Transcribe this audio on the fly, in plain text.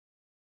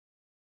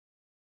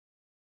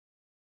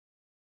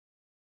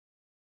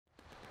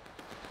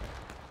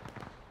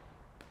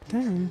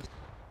Dang.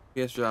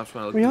 Yes, drops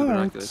when I look We at the are.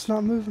 binoculars. It's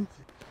not moving.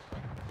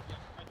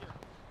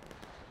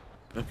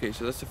 Okay,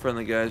 so that's the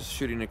friendly guys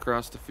shooting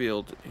across the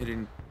field,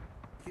 hitting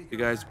the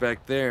guys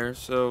back there,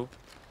 so...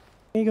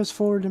 He goes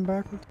forward and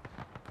backwards.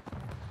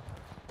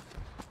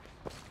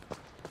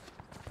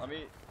 Let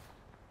me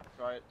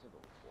try it to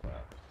the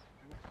left.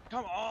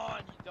 Come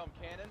on, you dumb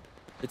cannon!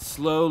 It's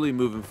slowly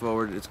moving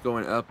forward. It's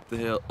going up the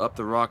hill, up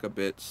the rock a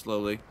bit,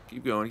 slowly.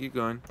 Keep going, keep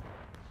going.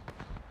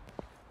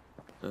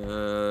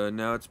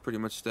 Now it's pretty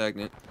much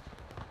stagnant.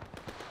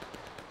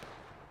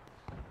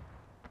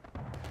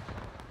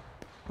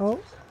 Oh.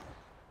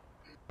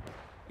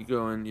 Keep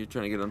going. You're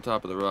trying to get on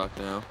top of the rock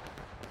now.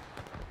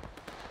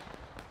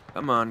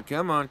 Come on,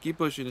 come on. Keep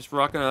pushing. It's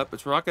rocking up.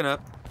 It's rocking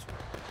up.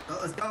 Oh,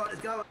 let's go,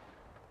 let's go.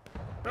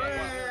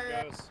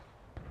 There it goes.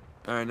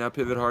 Alright, now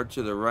pivot hard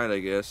to the right, I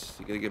guess.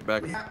 You gotta get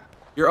back.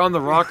 You're on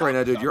the rock right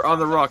now, dude. You're on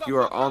the rock. You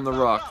are on the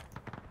rock.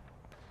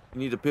 You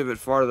need to pivot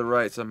far to the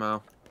right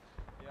somehow.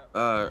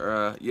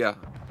 Yeah.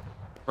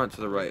 Front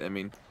to the right, I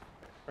mean.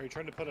 Are you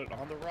trying to put it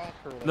on the rock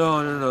or like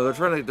No, no, no. They're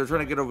trying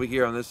to get over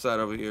here on this side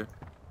over here.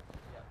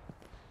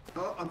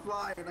 Oh, I'm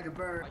flying like a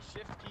bird. My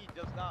shift key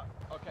does not.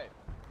 Okay.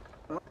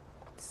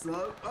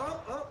 Slow.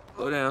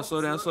 Slow down, slow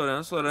down, slow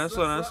down, slow down,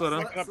 slow down, slow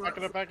down. Back it up, back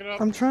it up, back it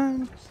up. I'm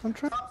trying. I'm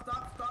trying.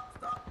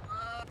 Stop.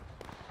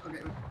 Okay.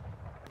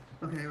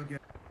 Okay, we're good.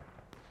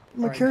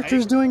 My Alright,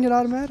 character's doing it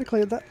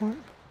automatically at that point.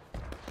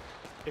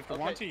 If you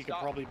want to, you can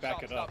probably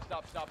back it up.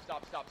 Stop. Okay,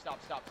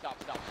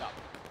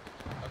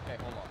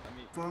 hold on. Let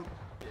me. Phone.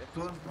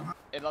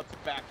 And let's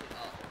back it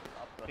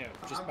up. Yeah,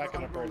 just back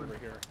it up right over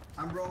here.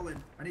 I'm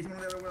rolling. I need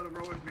someone on the other wheel to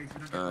roll with me so I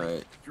don't get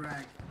Alright.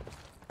 drag.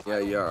 Yeah,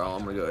 you are. I'm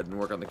gonna go ahead and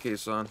work on the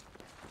caisson.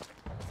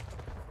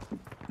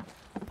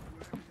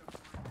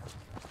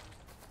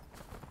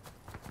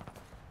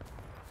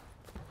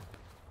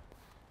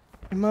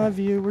 In my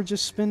view, we're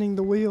just spinning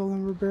the wheel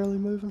and we're barely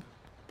moving.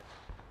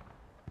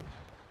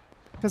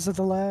 Because of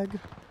the lag.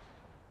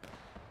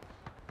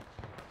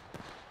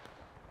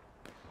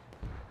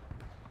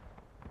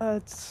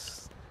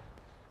 It's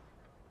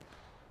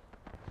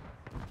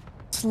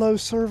slow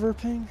server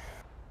ping.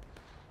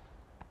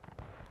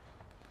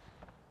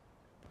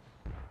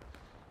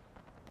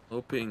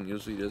 Low ping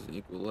usually doesn't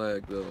equal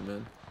lag though,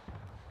 man.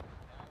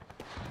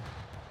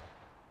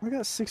 I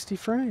got 60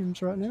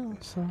 frames right now,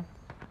 so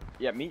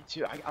Yeah, me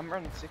too. I'm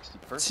running 60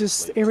 perfectly. it's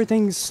just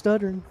everything's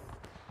stuttering.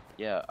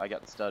 Yeah, I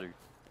got stuttered.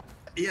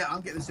 Yeah,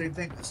 I'm getting the same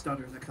thing. The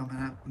stutters are coming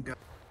out and go.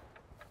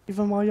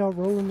 Even while y'all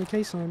rolling the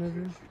case on over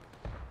here.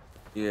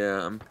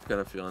 Yeah, I'm kind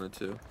of feeling it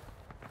too.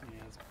 Yeah,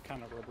 it's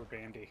kind of rubber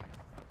bandy.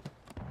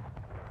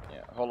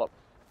 Yeah, hold up.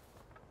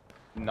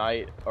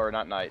 Night, or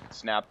not night,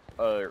 snap,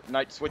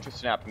 night, switch with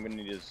snap. I'm gonna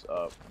need his,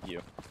 view.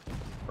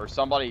 Or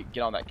somebody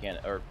get on that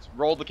cannon, or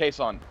roll the case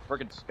on.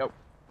 Perkins, go.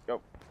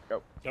 Don't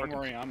Perkins.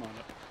 worry, I'm on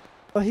it.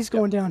 Well, he's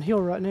going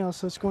downhill right now,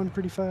 so it's going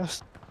pretty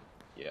fast.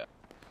 Yeah.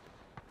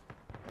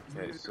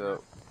 Okay,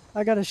 so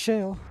I got a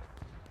shell.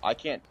 I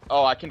can't.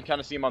 Oh, I can kind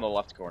of see him on the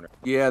left corner.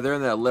 Yeah, they're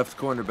in that left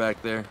corner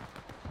back there.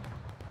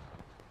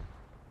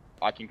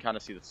 I can kind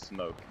of see the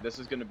smoke. This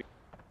is gonna be.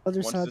 Other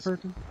Once side, this-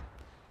 Perkin.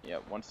 Yeah,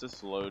 once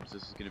this loads,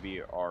 this is gonna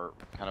be our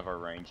kind of our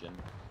range in.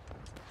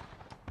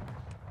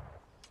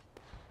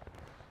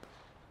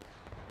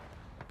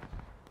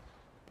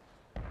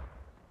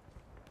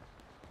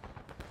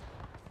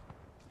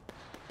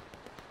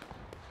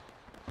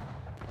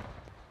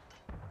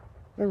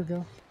 There we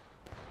go.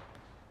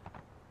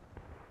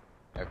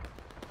 Okay.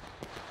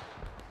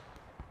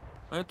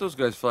 Why aren't those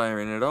guys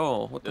firing at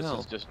all? What the This hell?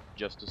 is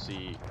just to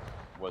see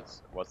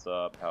what's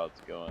up, how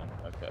it's going.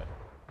 Okay.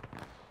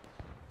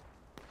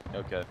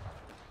 Okay.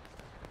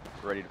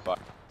 Ready to fire.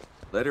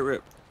 Let it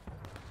rip.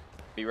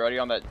 Be ready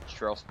on that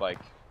trail spike,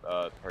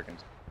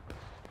 Perkins.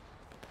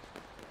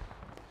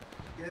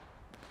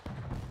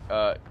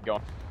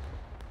 Going.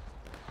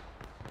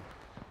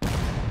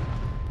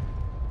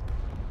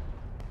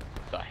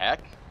 The heck?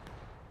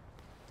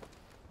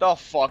 The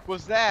fuck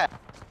was that?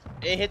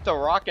 It hit the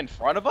rock in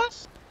front of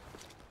us?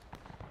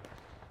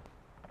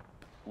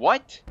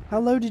 What? How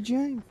low did you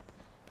aim?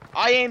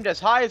 I aimed as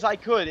high as I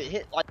could. It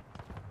hit like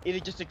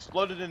it just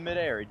exploded in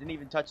midair. It didn't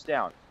even touch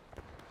down.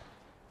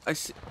 I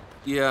see.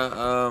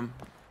 Yeah,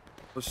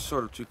 was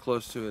sort of too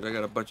close to it. I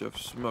got a bunch of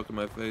smoke in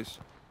my face.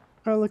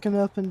 Try looking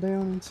up and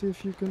down and see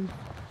if you can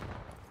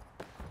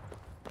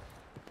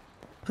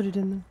put it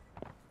in there.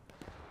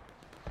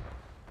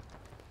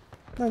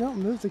 No, don't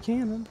move the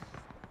cannon.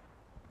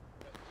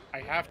 I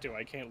have to,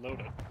 I can't load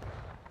it.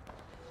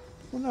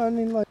 Well, no, I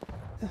mean, like,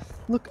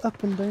 look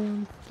up and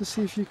down to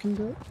see if you can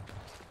do it.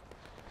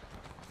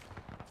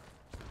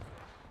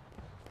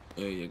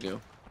 There you go.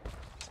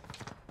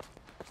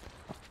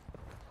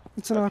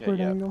 It's an Okay, awkward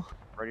yeah. angle.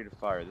 Ready to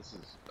fire. This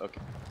is okay.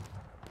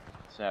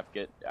 Snap,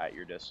 get at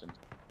your distance.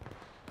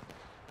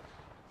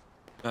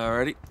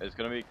 Alrighty. It's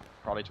gonna be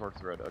probably towards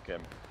the road. Okay,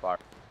 fire.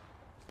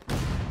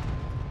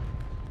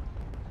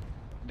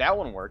 That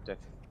one worked. I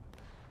think.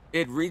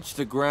 It reached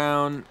the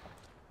ground.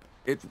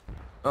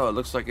 Oh, it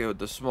looks like it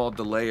was a small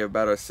delay of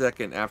about a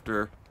second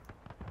after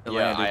It Yeah,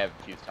 landed. I have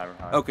a fuse timer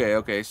high. Okay,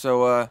 okay.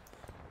 So,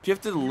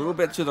 shifted a little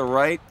bit to the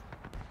right.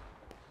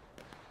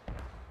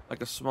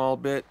 Like a small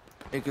bit.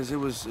 Because it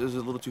was a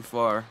little too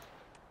far. To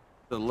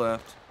the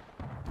left.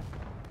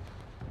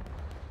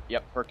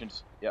 Yep,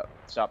 Perkins. Yep,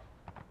 stop.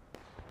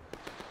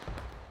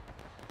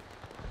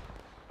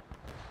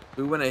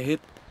 We want to hit,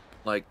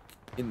 like,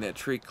 in that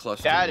tree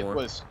cluster That more.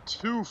 was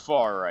too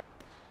far right.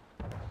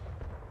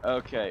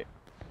 Okay.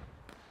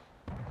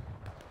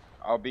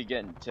 I'll be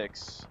getting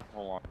ticks.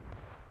 Hold on.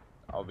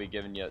 I'll be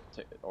giving you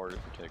orders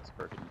for ticks,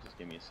 Perkins. Just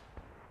give me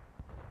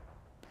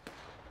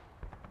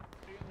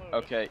a...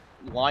 Okay,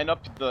 line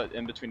up the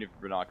in between the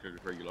binoculars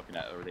where you're looking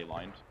at. Are they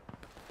lined?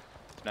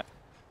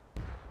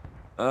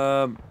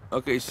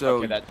 Okay, so...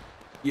 Okay, that...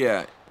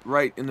 Yeah,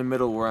 right in the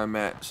middle where I'm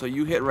at. So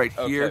you hit right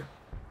here. Okay.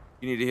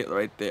 You need to hit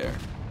right there.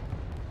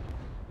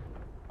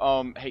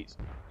 Hey,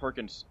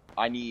 Perkins,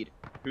 I need...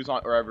 Who's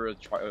on... Wherever is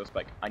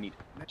spike. I need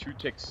 2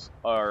 ticks,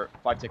 or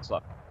 5 ticks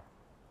left.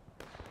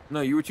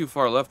 No, you were too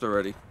far left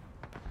already.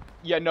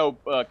 Yeah, no,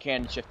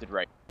 can shifted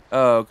right.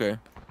 Oh, okay.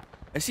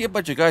 I see a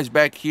bunch of guys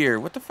back here.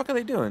 What the fuck are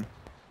they doing?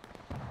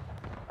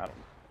 I don't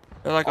know.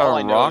 They're like All on I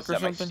a know rock is or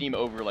that my something? Steam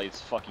overlay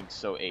is fucking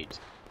so 8.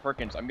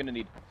 Perkins, I'm gonna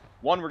need...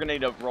 1, we're gonna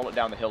need to roll it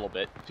down the hill a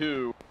bit.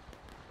 2,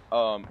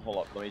 hold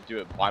up, let me do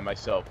it by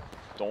myself.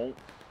 Don't...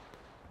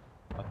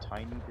 A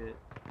tiny bit.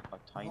 A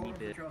tiny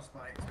bit.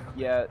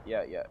 Yeah,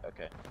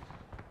 okay.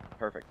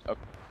 Perfect. Okay.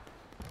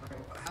 Okay,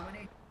 how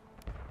many?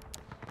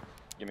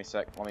 Give me a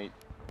sec, let me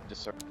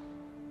just...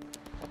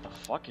 What the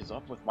fuck is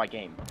up with my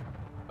game?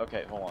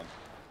 Okay, hold on.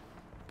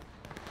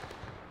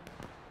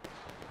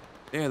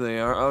 There they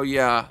are. Oh,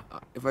 yeah.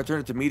 If I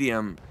turn it to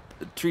medium,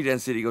 the tree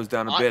density goes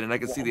down a bit, and I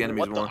can see the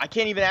enemies more. I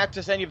can't even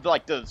access any of the,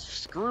 like, the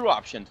screw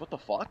options. What the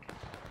fuck?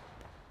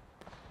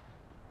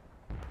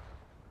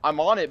 I'm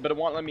on it, but it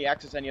won't let me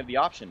access any of the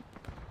options.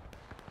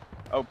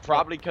 Oh,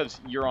 probably because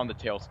you're on the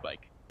tail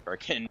spike.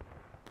 Freaking.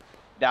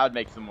 That would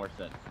make some more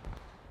sense.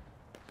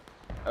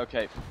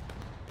 Okay.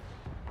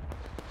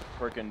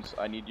 Perkins,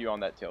 I need you on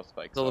that tail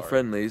spike. All the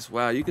friendlies.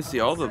 Wow, you can see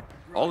all the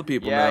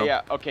people yeah, now.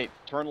 Yeah, okay.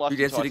 Turn left.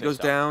 Tree density goes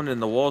down,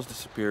 and the walls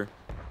disappear.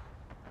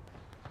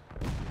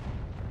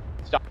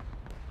 Stop.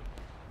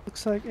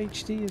 Looks like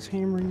HD is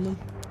hammering them.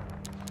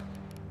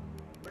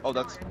 Oh,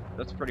 that's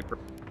pretty.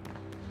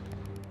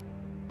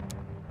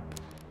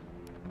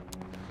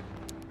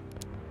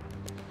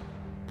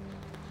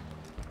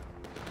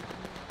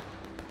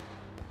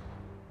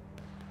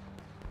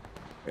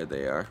 There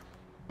they are.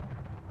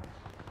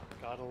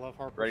 Gotta love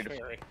Harper's Ready to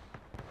Ferry.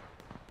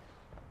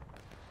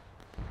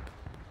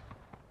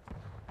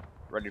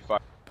 Ready to fire.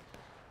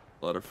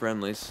 A lot of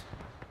friendlies.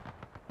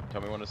 Tell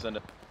me when to send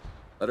it.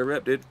 Let it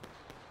rip, dude.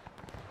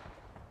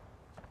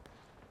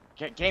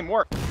 Game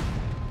work.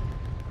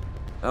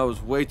 That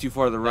was way too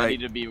far to the I right.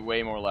 need to be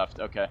way more left.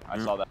 Okay, I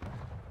saw that.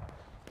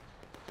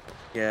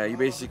 Yeah, you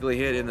basically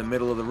hit in the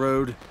middle of the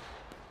road.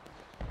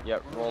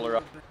 Yep, roller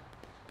up.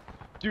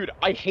 Dude,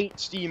 I hate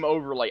Steam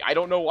overlay. I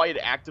don't know why it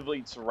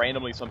activates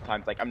randomly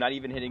sometimes. Like, I'm not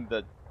even hitting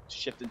the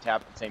shift and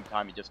tab at the same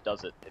time. It just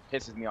does it. It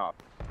pisses me off.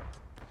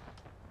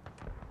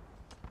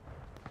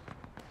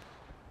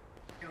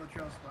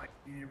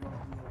 You need to roll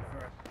a little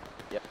further.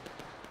 Yep.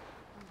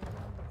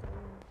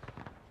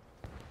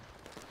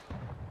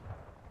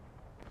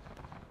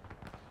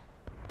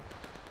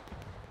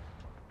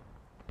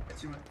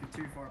 You're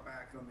too far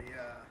back on the,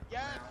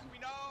 Yes, mound. we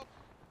know!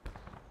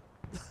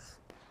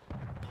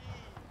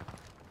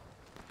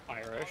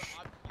 Irish.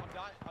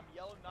 I'm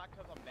yelling not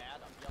because I'm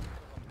mad. I'm yelling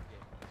because I'm in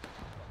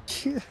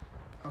game.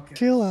 Okay.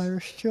 Chill,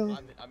 Irish, chill. I'm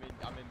in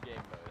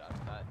game mode.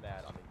 I'm not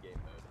mad. I'm in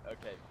game mode.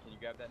 Okay, can you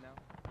grab that now?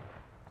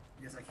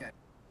 Yes, I can.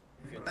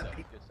 Good That stuff.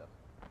 peak- Good stuff.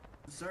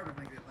 The server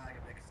may be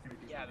lagging a bit 'cause it's gonna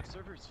be. Yeah, the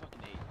server's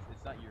fucking 8.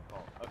 It's not your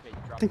fault. Okay,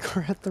 I drop think it.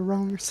 we're at the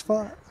wrong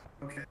spot.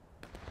 Okay.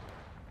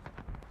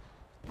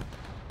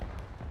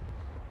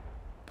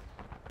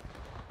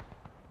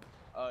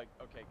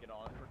 Okay, get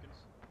on, Perkins.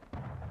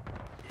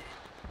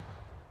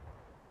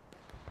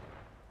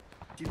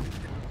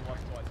 Watch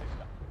till I say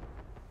stop.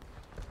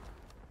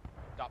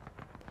 Stop.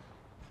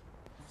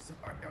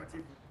 Sorry, I was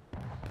even-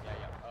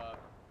 Yeah.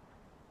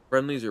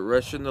 Friendlies are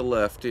rushing the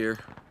left here.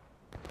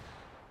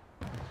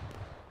 And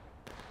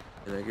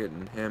they're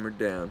getting hammered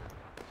down.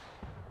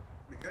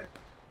 We good?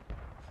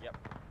 Yep.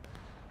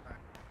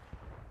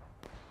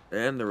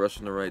 And they're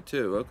rushing the right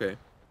too. Okay.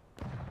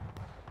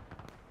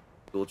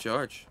 Dual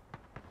charge.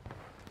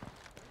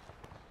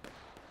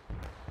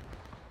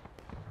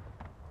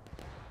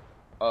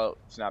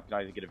 Snap, now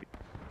you get a...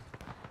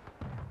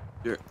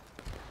 Sure.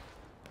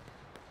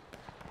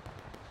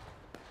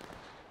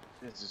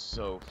 This is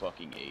so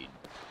fucking 8.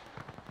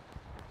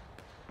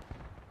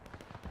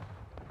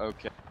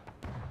 Okay.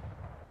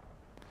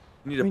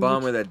 You need a We bomb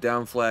need- where that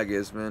down flag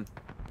is, man.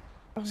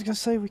 I was gonna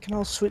say we can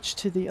all switch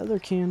to the other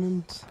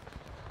cannons.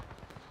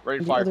 Ready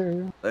to The fire.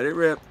 other... Let it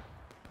rip.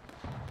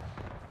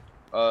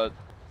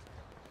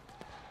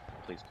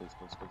 Please.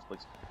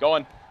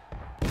 Going.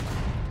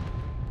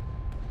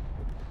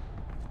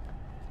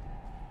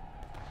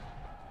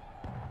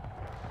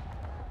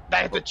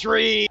 Back at the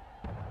tree!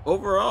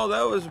 Overall,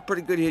 that was a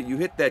pretty good hit. You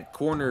hit that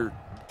corner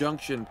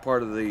junction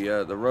part of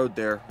the road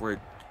there where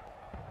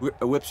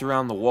it whips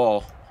around the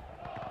wall.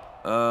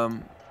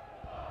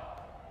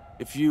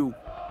 If you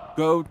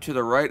go to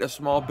the right a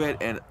small bit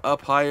and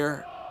up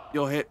higher,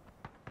 you'll hit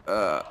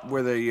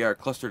where they are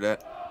clustered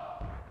at.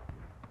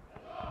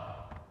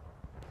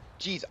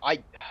 Jeez,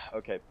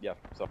 okay, yeah.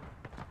 So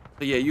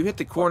So yeah, you hit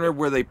the corner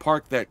where they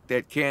parked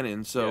that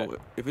cannon. So Yeah.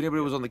 if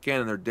anybody was on the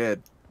cannon, they're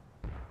dead.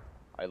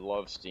 I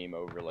love Steam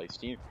overlay.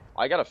 Steam.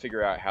 I gotta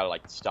figure out how to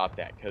like stop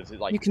that because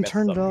it like You can messes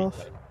turn up it replay.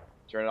 off.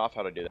 Turn it off.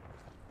 How to do that?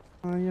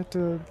 You have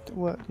to,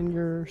 what, in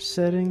your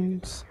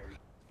settings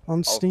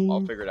on Steam? I'll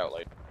figure it out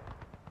later.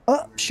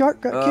 Oh, shark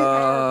got kicked.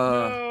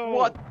 No.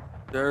 What?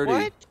 Dirty.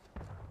 What?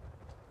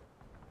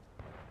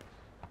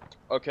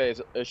 Okay,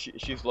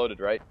 she's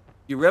loaded, right?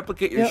 You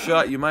replicate your Yeah.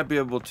 shot, you might be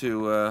able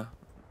to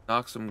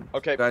knock some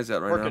Okay, guys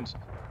out right Perkins.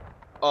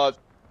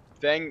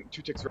 Thing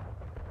 2 ticks. now.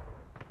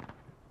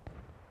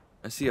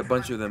 I see a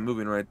bunch of them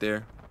moving right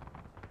there.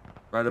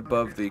 Right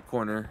above the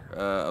corner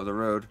of the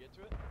road. Get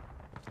to it.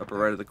 Upper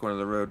right of the corner of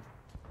the road.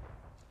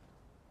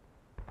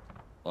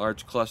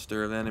 Large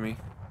cluster of enemy.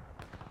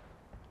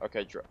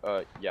 Okay,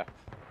 yeah.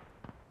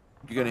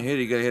 You're gonna hit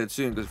it, you gotta hit it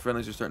soon because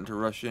friendlies are starting to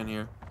rush in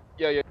here.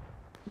 Yeah.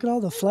 Look at all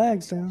the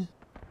flags down.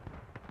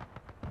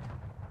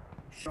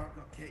 Shark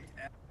got kicked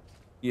out.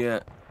 Yeah.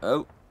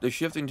 Oh, they're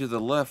shifting to the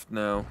left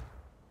now.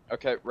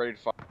 Okay, ready to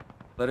fire.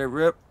 Let it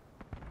rip.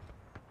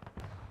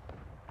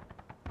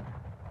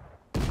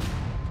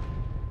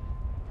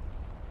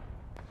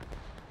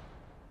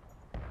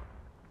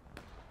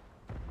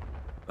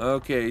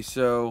 Okay,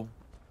 so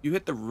you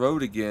hit the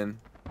road again.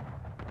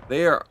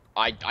 They are.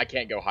 I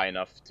can't go high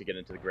enough to get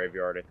into the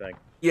graveyard, I think.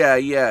 Yeah.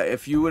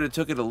 If you would have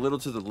took it a little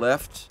to the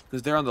left,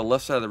 because they're on the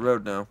left side of the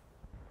road now.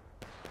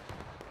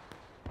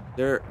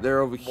 They're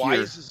over here. Why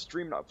is this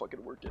stream not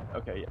fucking working?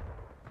 Okay, yeah.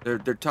 They're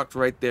tucked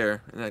right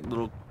there in that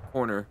little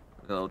corner,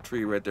 that little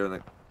tree right there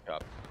at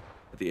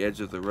the edge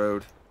of the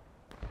road.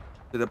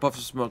 So the puff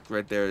of smoke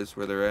right there is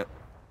where they're at.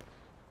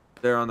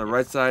 They're on the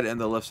right side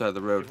and the left side of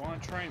the road. You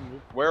want to try and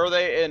move? Where are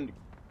they in?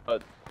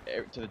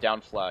 To the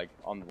down flag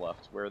on the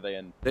left. Where are they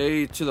in?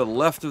 They to the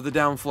left of the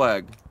down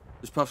flag.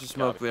 There's puffs of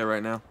smoke Got it. there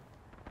right now.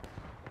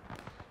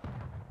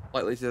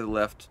 Slightly to the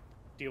left.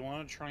 Do you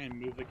want to try and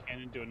move the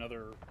cannon to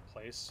another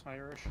place,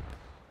 Irish?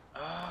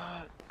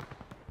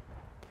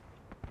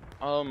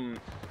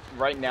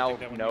 Right now, think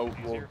that would no. make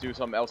it We'll easier? do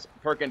something else.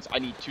 Perkins, I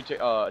need two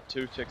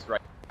ticks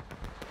right.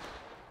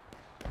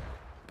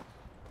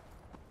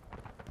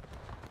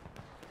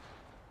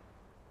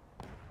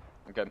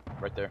 Okay,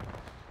 right there.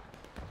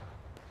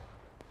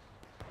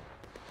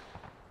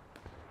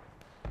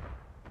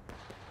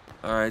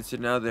 Alright, so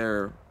now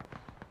they're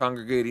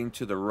congregating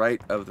to the right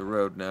of the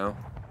road now.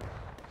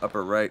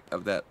 Upper right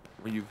of that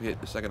where you've hit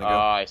a second ago.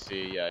 I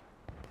see, yeah.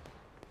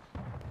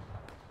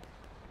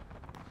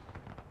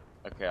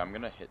 Okay, I'm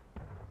gonna hit.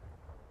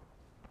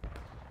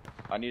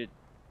 I need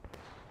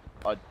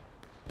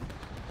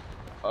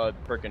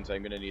Perkins,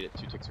 I'm gonna need it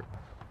 2 ticks.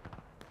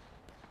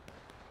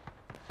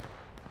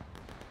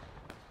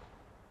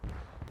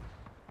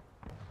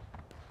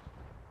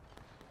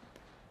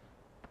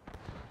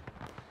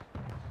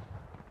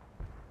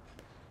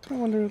 I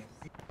wonder.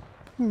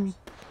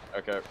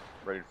 Okay,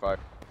 ready to fire.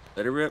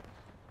 Let it rip.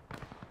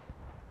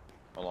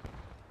 Hold on.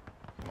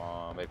 Come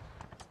on, baby.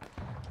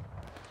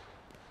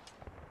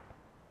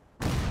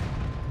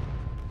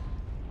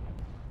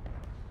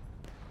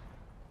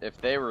 If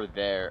they were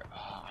there,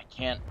 I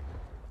can't.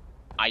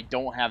 I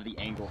don't have the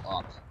angle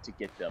up to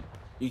get them.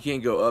 You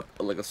can't go up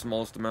like a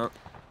smallest amount.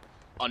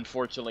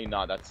 Unfortunately,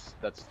 not.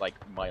 That's like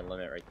my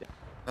limit right there.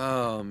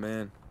 Oh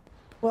man.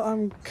 Well,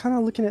 I'm kind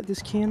of looking at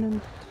this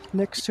cannon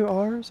next to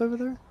ours over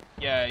there.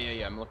 Yeah.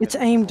 I'm looking. It's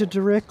aimed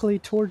directly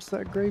towards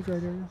that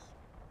graveyard area.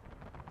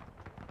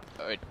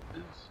 It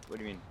is? What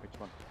do you mean? Which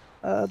one?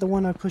 The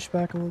one I pushed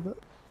back a little bit.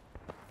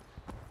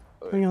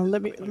 Hang on,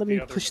 let me the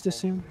other push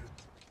this in.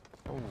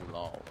 Oh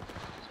no.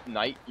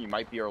 Knight, you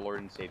might be our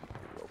Lord and Savior.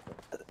 Real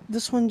quick.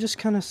 This one just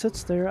kind of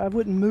sits there. I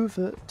wouldn't move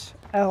it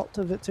out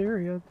of its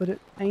area, but it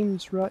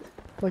aims right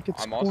like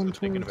it's I'm also going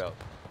thinking towards. about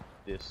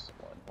this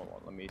one. Hold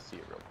on, let me see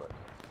it real quick.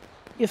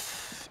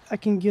 If I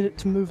can get it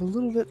to move a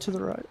little bit to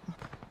the right.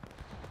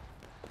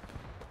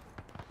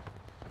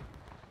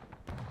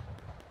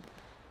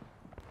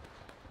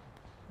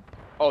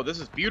 Oh, this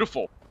is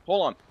beautiful.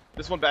 Hold on.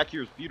 This one back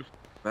here is beautiful.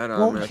 Right on,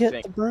 Won't man. hit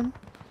think. the berm.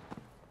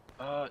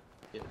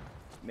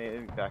 Maybe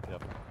back it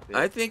up. a bit.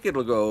 I think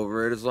it'll go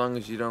over it as long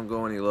as you don't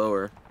go any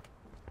lower.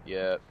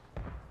 Yeah.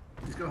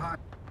 Just go high.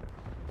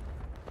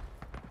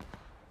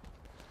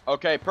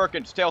 Okay,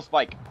 Perkins, tail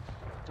spike.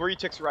 3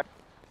 ticks right.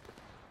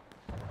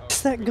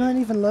 Is that gun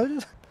even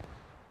loaded?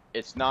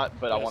 It's not,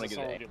 but I want to Is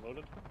get this it. already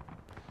loaded?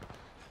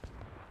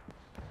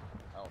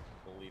 I don't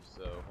believe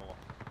so. Hold on.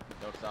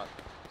 No, it's not.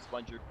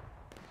 Sponge your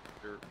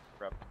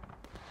prep.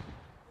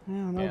 Yeah,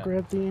 and I'll Yeah.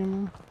 grab the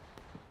ammo.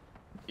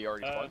 He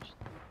already sponged.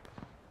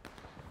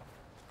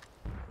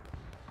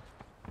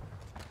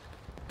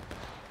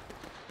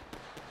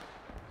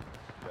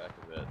 Back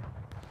a bit.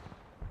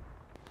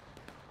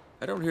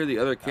 I don't hear the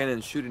other cannon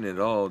shooting at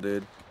all,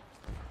 dude.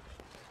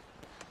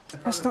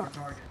 That's not.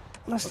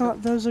 That's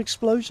not. Those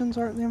explosions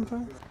aren't the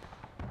info.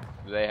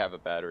 They have a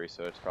battery,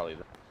 so it's probably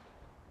the...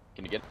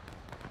 Can you get...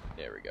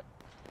 There we go.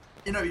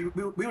 You know,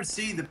 we would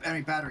see the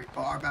enemy battery,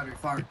 or our battery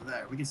fire over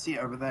there. We can see it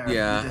over there.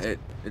 Yeah, it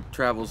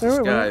travels the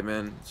There we sky, went.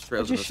 man. It I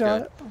trails in the just sky.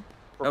 shot it.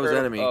 That was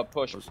enemy.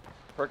 Push.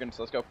 Perkins,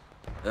 let's go.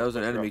 That was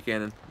an Let's go. enemy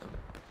cannon.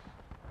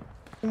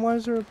 And why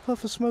is there a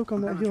puff of smoke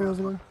on that hill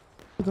over there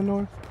to the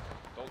north?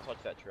 Don't touch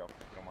that trail,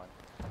 if you don't mind.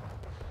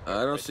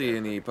 I don't Right see there.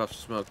 any puffs of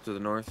smoke to the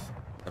north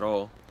at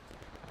all.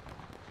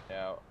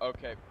 Yeah,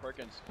 okay,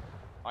 Perkins,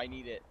 I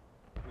need it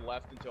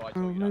left until I Oh,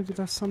 tell you not maybe to.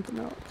 that's something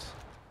else.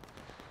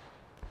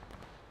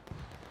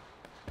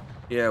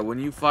 Yeah, when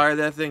you fire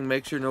that thing,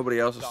 make sure nobody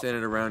else is Stop.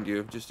 standing around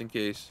you, just in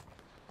case.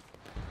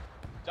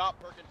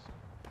 Stop, Perkins.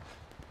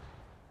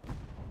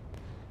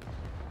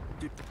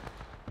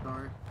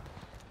 Sorry.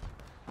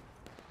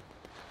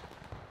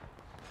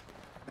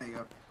 There you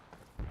go.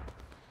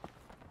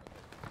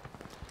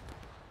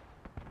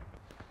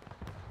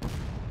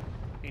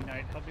 Hey,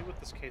 Knight, help me with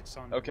this case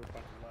on Okay.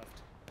 the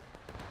left.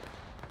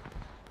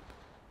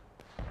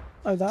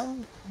 Oh, that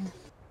one?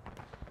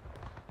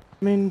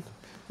 I mean,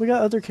 we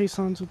got other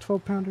caissons with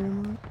 12-pounder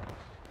ammo.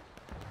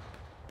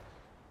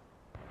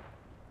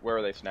 Where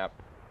are they, Snap?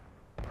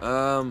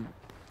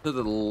 To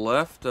the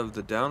left of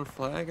the down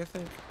flag, I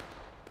think.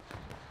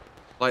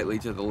 Slightly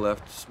to the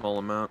left, small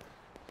amount.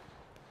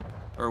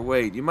 Or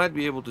wait, you might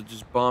be able to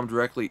just bomb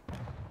directly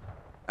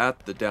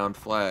at the down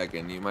flag,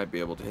 and you might be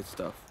able to hit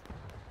stuff.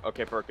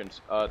 Okay, Perkins,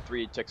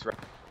 3 ticks right.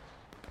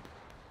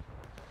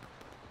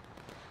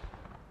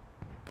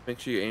 Make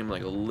sure you aim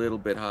like a little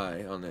bit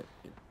high on it.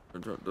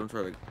 Don't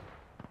try to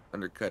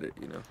undercut it,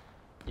 you know.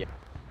 Yeah.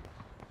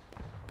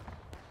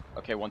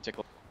 Okay, 1 tick.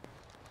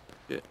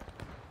 Yeah.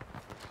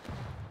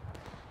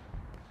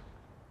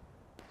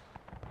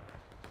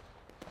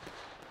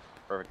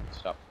 Perfect,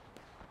 stop.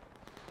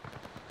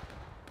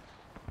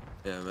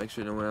 Yeah, make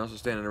sure no one else is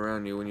standing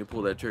around you when you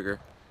pull that trigger.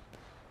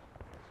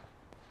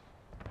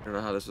 I don't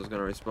know how this is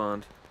gonna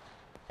respond.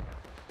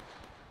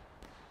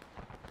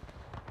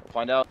 We'll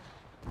find out.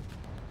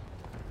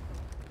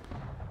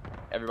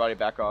 Everybody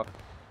back off.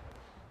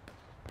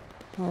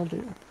 Oh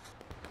dear.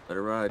 Let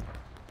it ride.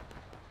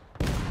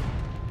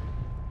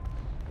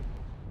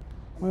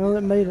 Well,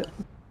 it made it.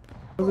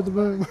 Over the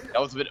boom.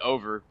 That was a bit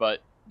over,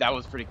 but that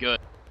was pretty good.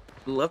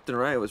 Left and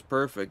right was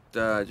perfect.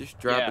 Just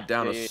drop Yeah, it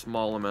down yeah, a yeah.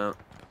 small amount.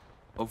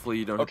 Hopefully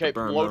you don't Okay, hit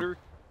the berm. loader.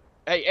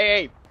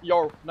 Hey,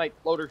 yo, Knight,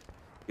 loader. Though.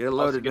 Get it Also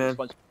loaded, get the man.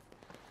 sponge.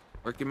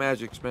 Work your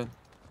magics, man.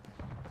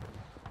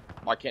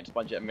 I can't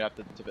sponge it. I'm gonna have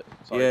to tip it.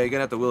 Sorry. Yeah, you're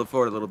gonna have to wheel it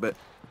forward a little bit.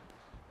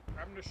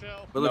 Grab him to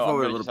shell. Wheel No, it I'm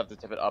forward a gonna little just bit. have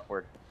to tip it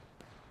upward.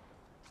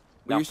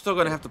 Well, No. you're still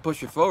gonna have to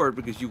push it forward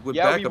because you went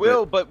Yeah, back we a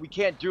will, bit. but we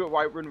can't do it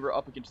right when we're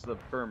up against the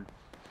berm.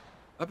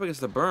 Up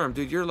against the berm,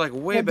 dude. You're like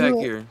way Yeah, back do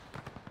it. here.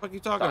 What are you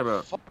talking The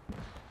about? fuck?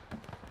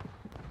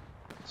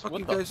 Fuck What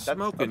you the- guys that's,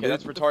 smoking, okay, dude?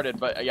 that's What the retarded, fuck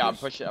but is yeah, I'm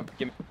this?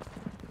 pushing.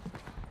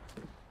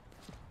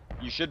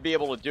 You should be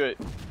able to do it.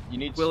 You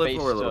need Wheel it space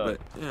forward a little to.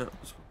 bit. Yeah.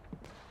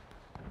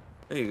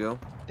 There you go.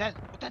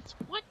 That's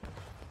what?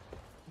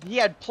 He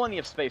had plenty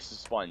of space to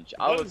sponge.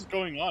 I What was. is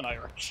going on,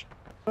 Irish?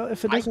 Well,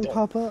 if it I doesn't don't-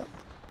 pop up.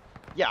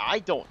 Yeah, I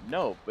don't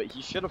know, but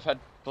he should have had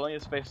plenty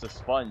of space to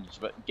sponge.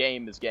 But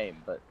game is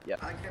game. But yeah,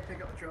 I can't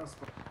pick up the trail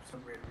spot for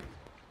some weird reason.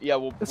 yeah,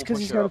 we'll That's push because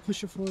he's her got to up.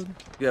 push it forward.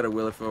 You gotta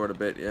wheel it forward a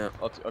bit, yeah.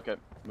 Okay,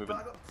 move But it.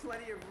 I got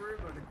plenty of room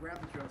to grab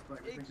the trail spot.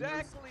 everything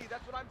That's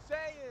what I'm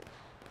saying.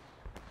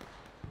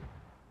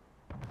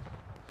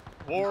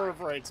 War of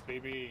rights,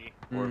 baby.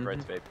 More Mhm.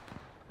 breads, babe.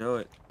 Know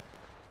it.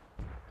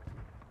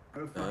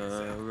 goes. Oh, fuck,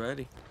 Sam.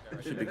 Alrighty.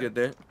 Alright. Should be good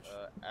there.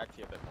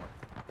 Actually, a bit more.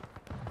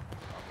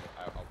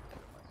 I'll do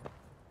it myself.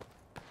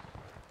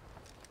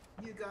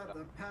 You got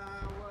the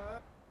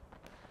power.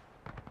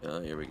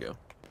 Oh, here we go.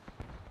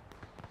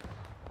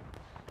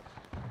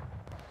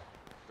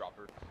 Drop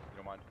her. You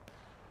don't mind.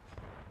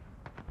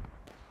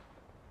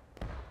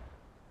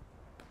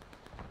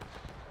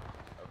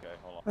 Okay,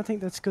 hold on. I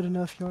think that's good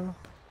enough, y'all.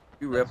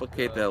 If you That's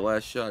replicate good. that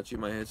last shot, you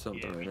might hit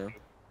something Yeah, right me now. too.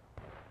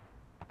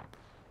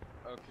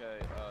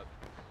 Okay,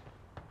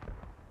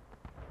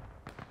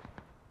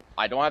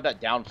 I don't have that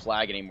down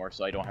flag anymore,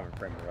 so I don't have a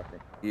frame of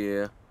reference.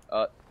 Yeah.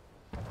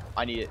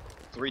 I need it.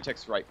 3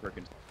 ticks right,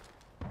 Perkins.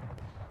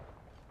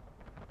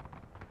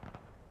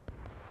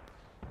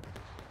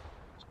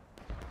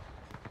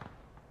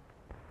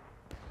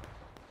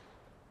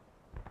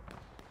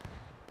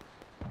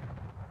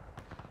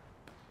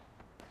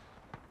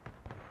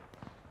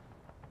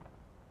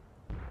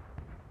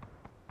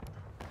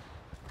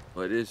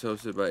 Well, it is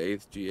hosted by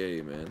 8th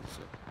GA, man.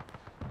 So.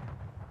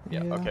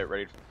 Yeah, Yeah. okay,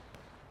 ready.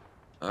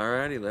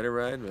 Alrighty, let it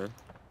ride, man.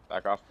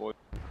 Back off, boy.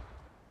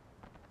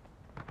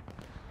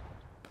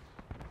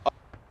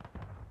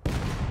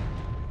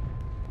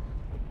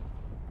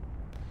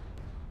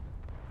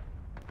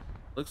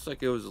 Looks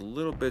like it was a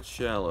little bit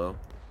shallow.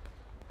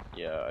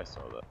 Yeah, I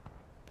saw that.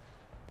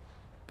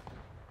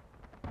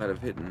 Might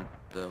have hit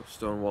the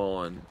stone wall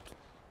on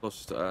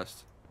closest to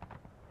us.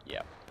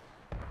 Yeah.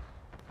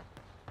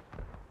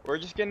 We're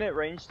just getting it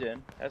ranged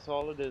in. That's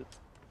all it is.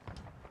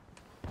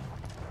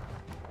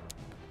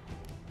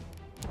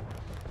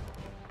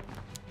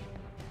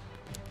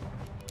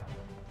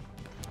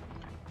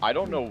 I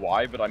don't know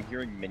why, but I'm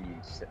hearing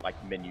menus, like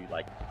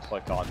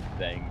click on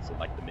things and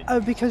like the menu.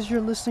 Oh, because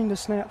you're listening to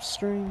Snap's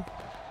stream.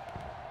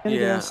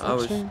 Yeah, I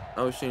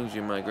was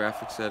changing my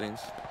graphic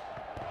settings.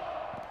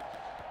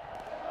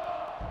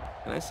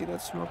 Can I see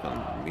that smoke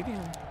on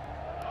medium?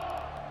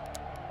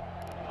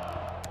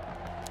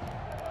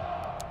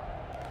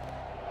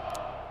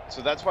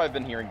 So that's why I've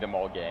been hearing them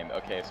all game.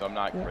 Okay, so I'm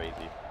not crazy.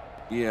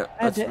 Yeah,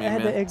 I that's me,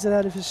 had man. to exit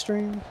out of his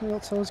stream, or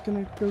else I was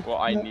gonna go. Well,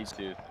 I nuts.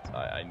 need to.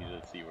 I need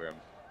to see where I'm.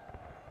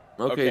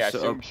 Okay, I so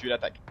assume shoot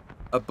at that.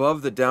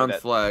 above the down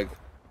flag.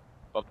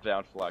 Up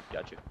down flag.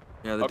 Gotcha.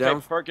 Yeah, the okay,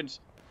 down. Perkins.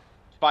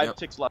 5 Yep.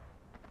 ticks left.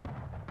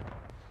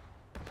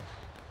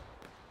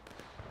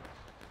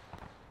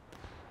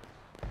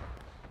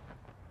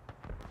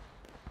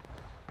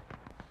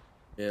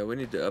 Yeah, we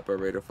need to up our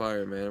rate of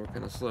fire, man. We're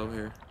kind of slow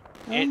here.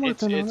 I'm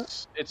working on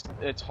it.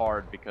 It's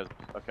hard because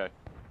okay,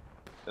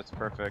 that's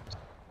perfect.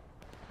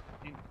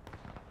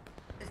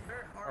 It's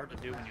very Hard to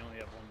do when you only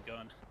have one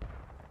gun.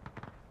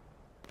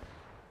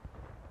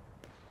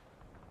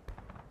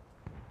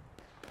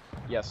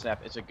 Yeah,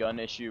 Snap. It's a gun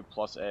issue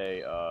plus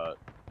a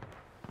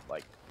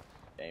like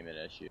aiming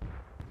issue.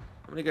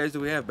 How many guys do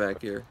we have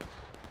back here?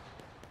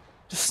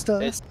 Just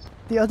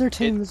the other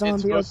team is on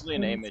It's the mostly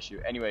other an aim issue.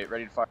 Anyway,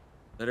 ready to fire.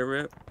 Let it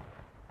rip.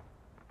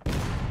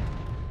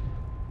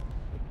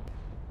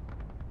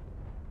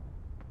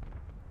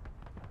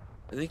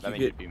 I think I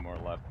think it'd be more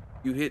left.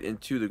 you hit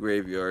into the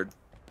graveyard.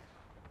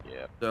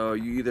 Yeah. So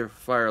you either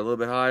fire a little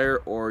bit higher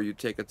or you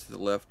take it to the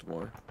left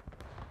more.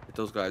 Hit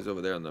those guys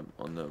over there on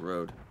the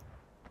road.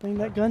 Dang,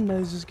 that gun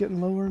nose is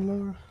getting lower and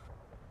lower.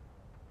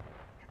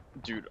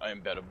 Dude, I am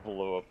about to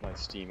blow up my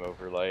Steam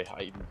overlay.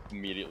 I'm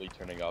immediately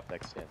turning off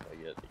next chance I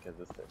get because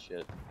that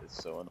shit is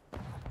so annoying.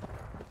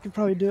 You could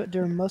probably do it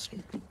during muster.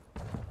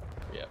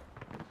 Yeah.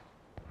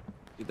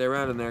 Get that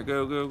round in there.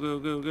 Go, go, go,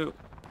 go, go.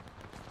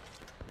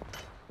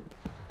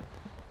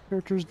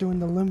 Character's doing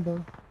the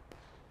limbo.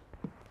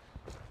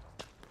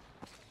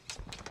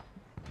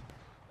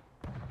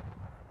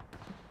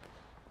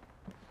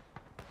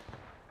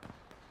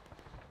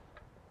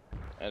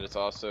 And it's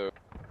also,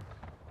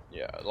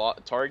 yeah, a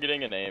lot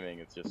targeting and aiming.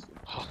 It's just,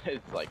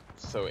 it's like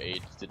so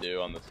aged to do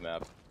on this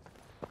map,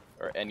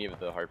 or any of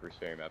the Harper's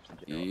Ferry maps in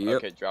general. Yep.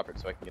 Okay, drop it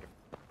so I can get it.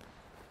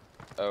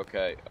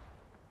 Okay.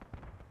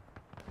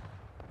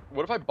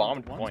 What if I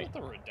bombed the ones point?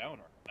 with the down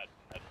are bad.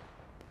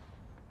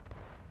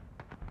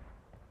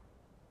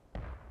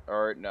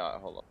 Or no,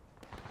 hold on.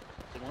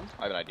 The ones,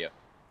 I have an idea.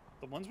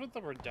 the ones with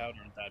the redoubt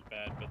aren't that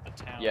bad, but the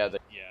town, Yeah, is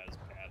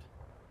bad.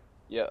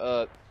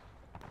 Yeah.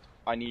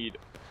 I need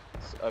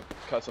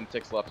cut some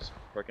ticks left,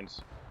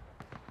 Perkins.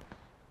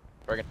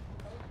 Perkins.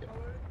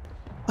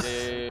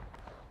 Yeah.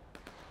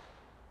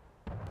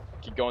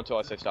 Keep going until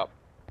I say stop.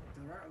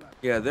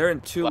 Yeah, they're in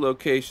two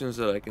locations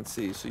that I can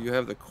see. So you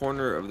have the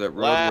corner of that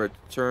road where it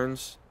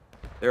turns.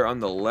 They're on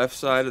the left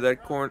side of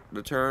that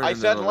the turn, I and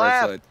then said on the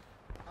right left. side.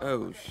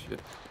 Oh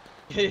shit.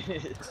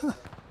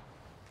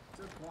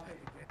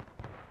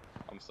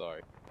 I'm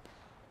sorry.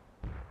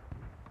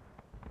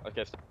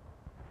 Okay.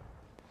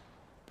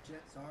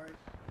 Shit, sorry.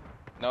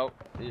 No,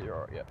 you're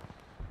alright. Yeah.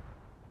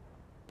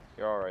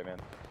 You're alright, man.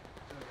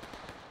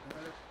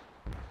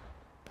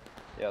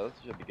 Yeah, this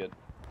should be good.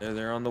 Yeah,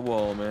 they're on the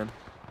wall, man.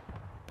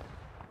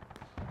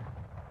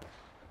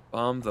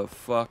 Bomb the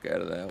fuck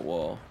out of that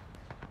wall.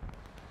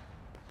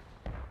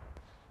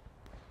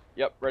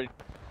 Yep, ready.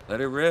 Let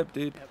it rip,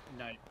 dude. Yep,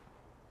 night.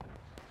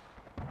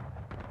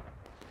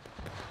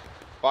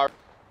 Fire.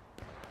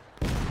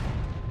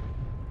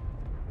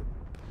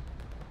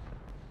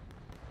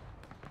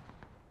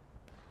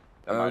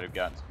 I might have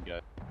gotten some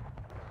guys.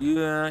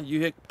 Yeah, you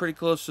hit pretty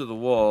close to the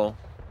wall.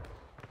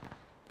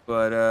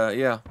 But,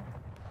 yeah.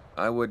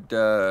 I would,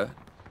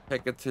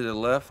 take it to the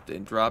left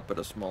and drop it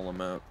a small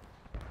amount.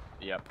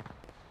 Yep.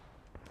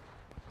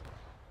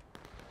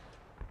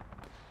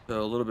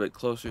 So a little bit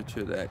closer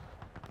to that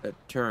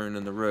turn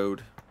in the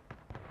road.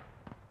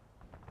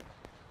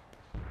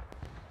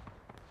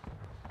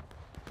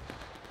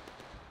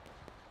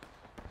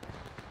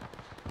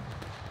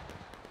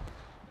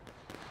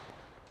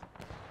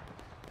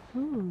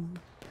 Ooh.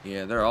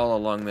 Yeah, they're all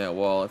along that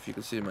wall. If you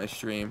can see my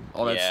stream,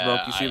 all that Yeah,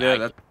 smoke you see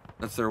there,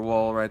 that's their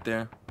wall right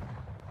there.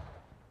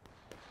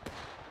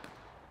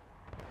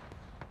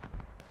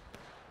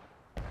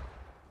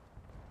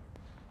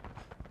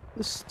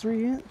 This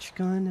 3-inch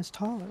gun is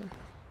taller.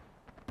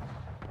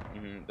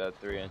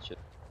 That 3-inch.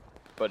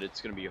 But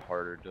it's gonna be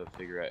harder to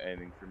figure out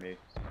aiming for me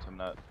since I'm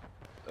not.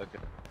 Okay.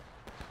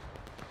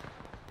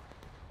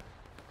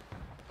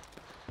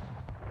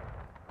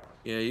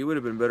 Yeah, you would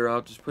have been better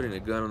off just putting a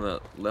gun on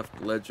that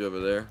left ledge over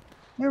there.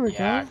 There we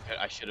Yeah, go.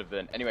 I should have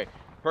been. Anyway,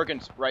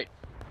 Perkins, right.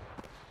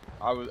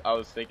 I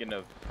was thinking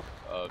of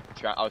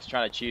I was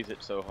trying to cheese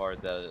it so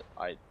hard that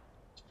I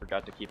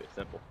forgot to keep it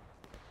simple.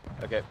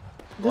 Okay.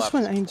 This left,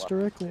 one aims left.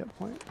 directly at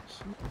points.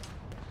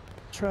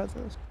 Try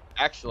this.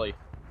 Actually,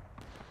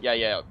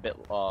 Yeah, bit,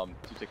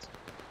 26.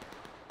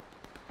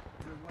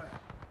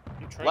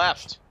 You tried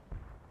Left!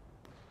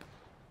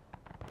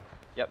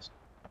 Yep.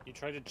 You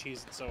tried to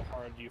cheese it so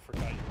hard you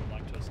forgot you were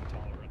lactose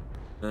intolerant.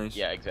 Nice.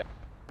 Yeah, exactly.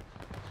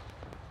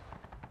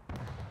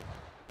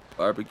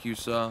 Barbecue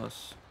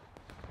sauce.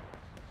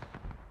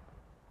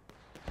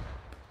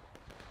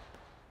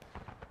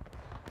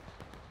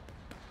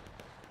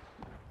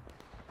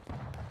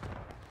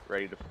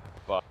 Ready to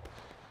fuck.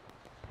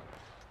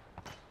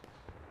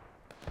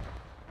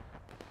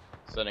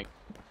 Sending.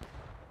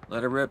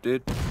 Let it rip,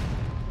 dude.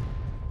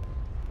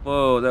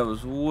 Whoa, that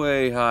was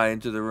way high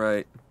and to the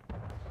right.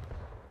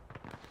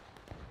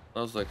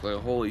 That was like a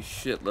holy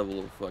shit level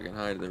of fucking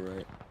high to the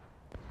right.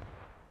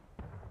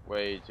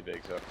 Way too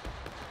big, so.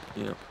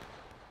 Yeah.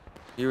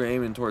 You were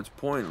aiming towards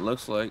point, it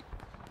looks like.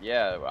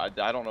 Yeah, I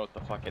don't know what the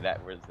fuck is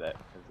that. Where's that?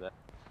 Is that?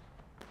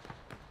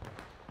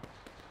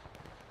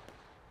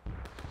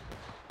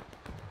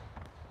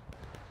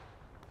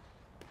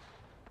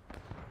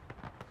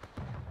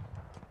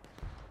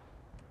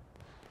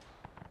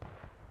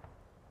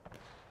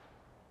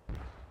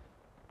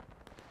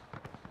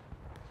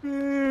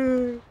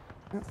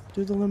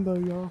 Do the limbo,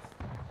 y'all.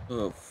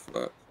 Oh,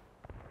 fuck.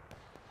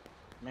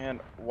 Man,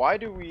 why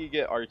do we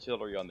get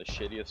artillery on the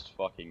shittiest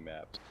fucking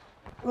maps?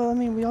 Well, I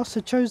mean, we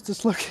also chose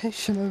this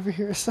location over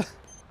here, so.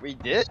 We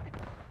did?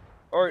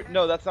 Or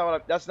no, that's not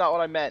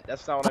what I meant.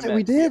 That's not what I meant.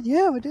 We did,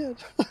 yeah, we did.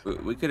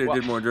 We could have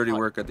did more dirty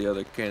work at the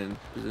other cannon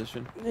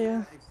position.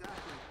 Yeah.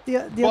 The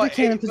other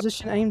cannon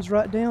position aims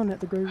right down at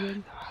the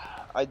graveyard.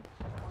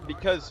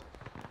 Because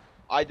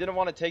I didn't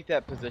want to take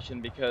that position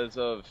because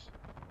of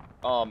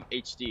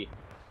HD.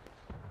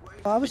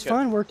 I was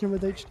fine working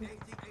with HD.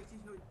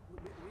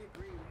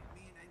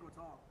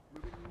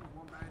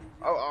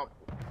 Oh.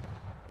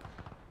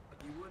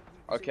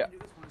 Okay.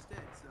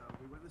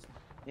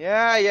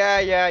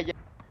 Yeah.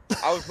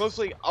 I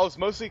was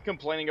mostly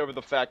complaining over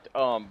the fact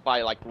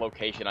by like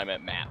location I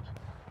meant map.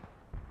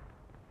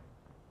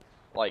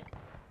 Like,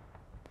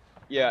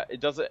 yeah, it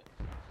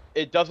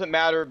doesn't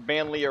matter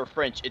Manly or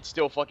French. It's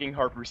still fucking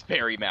Harper's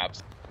Ferry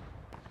maps.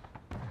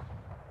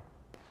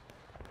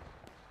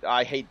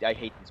 I hate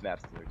these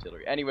maps with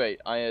artillery. Anyway,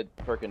 I had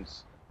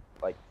Perkins,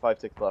 like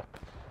 5-6 left.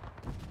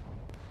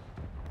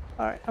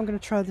 Alright, I'm gonna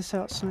try this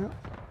out, Snap.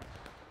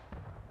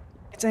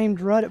 It's aimed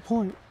right at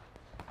point.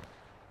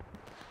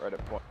 Right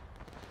at point.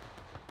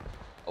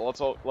 Well,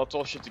 let's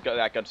all shoot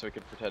that gun so we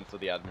can pretend so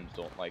the admins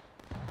don't like.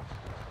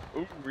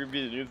 Ooh, we've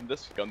been using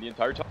this gun the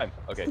entire time.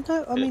 Okay.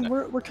 I mean,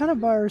 we're kind of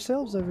by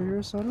ourselves over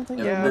here, so I don't think.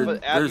 Yeah,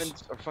 but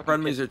admins are fucking.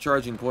 Friendlies are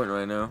charging point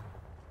right now.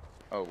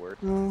 Oh, word.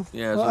 No.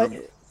 Yeah. Well,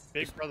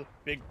 So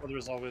Big brother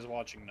is always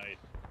watching night.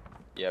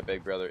 Yeah,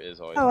 Big Brother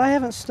is always. Oh, I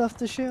haven't stuffed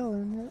the shell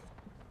in yet.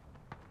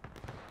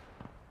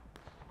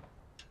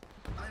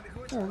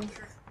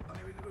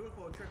 we could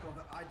pull a trick off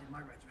that I did my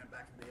regiment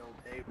back in the old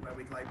day, where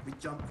we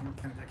jumped from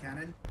cannon to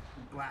cannon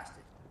and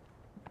blasted.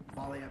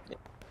 Volley up.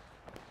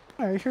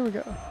 Alright, here we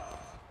go. As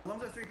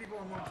long as there's 3 people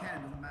in one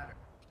cannon, doesn't matter.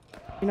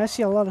 I mean, I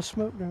see a lot of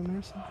smoke down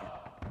there. So.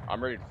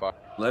 I'm ready to fuck.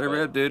 Let it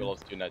rip, dude.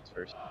 Let's do nights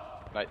first.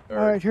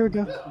 Alright, here we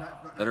go.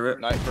 Let it rip.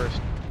 Night first.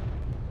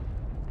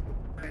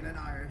 And then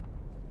I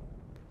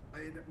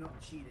ended up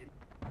not cheating.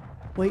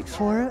 Wait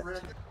for it.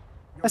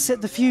 I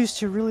set the fuse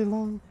to really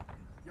long.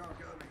 Y'all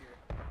go over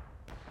here.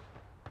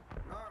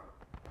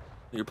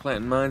 You're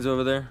planting mines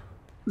over there?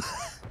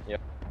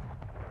 Yep.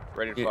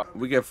 Ready to Yeah, fuck.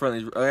 we get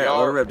friendlies. Oh, yeah,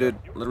 let it rip, dude.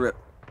 Let it rip.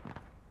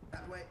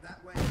 That way.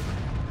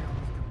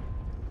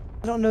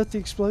 I don't know if the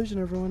explosion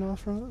ever went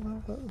off from it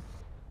though, but.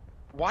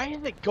 Why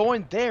is it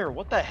going there?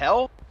 What the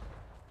hell?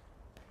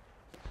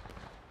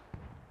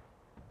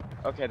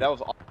 Okay, that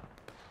was.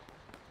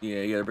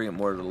 Yeah, you gotta bring it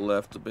more to the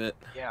left a bit.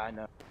 Yeah, I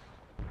know.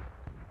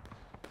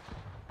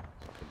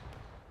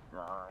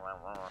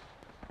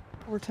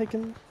 We're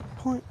taking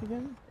point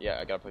again. Yeah,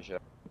 I gotta push it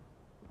up.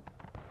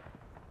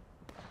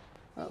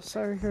 Oh,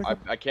 sorry. Here.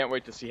 I can't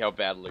wait to see how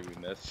badly we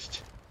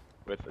missed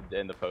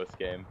in the post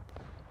game.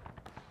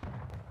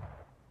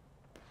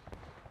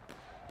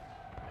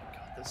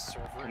 God, this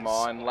server Come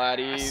on,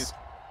 laddies.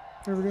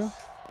 There we go.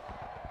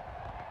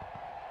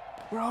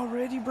 We're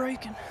already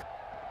breaking.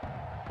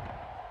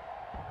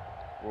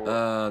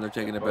 They're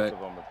taking it Both back. of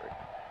them are breaking.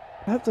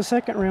 I hope the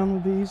second round will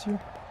be easier.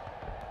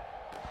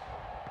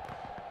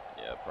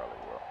 Yeah, probably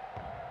will.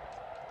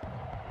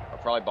 I'll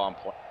probably bomb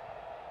point.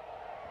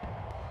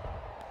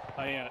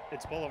 Oh yeah,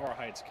 it's Bolivar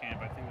Heights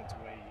camp. I think it's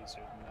way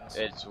easier than this.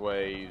 It's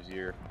way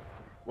easier.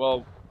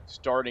 Well,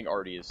 starting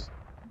already is,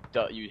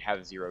 you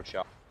have 0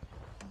 shot.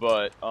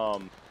 But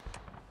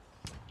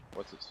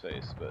what's its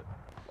face? But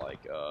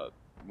like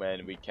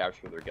when we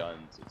capture their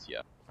guns, it's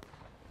yeah.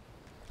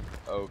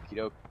 Okie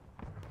doke.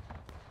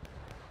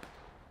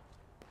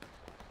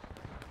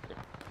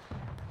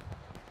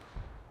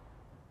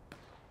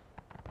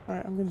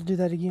 Alright, I'm gonna do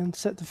that again.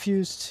 Set the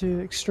fuse to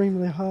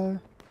extremely high.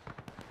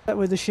 That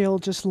way the shell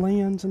just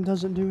lands and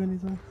doesn't do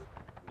anything.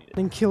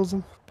 Then kills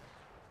them.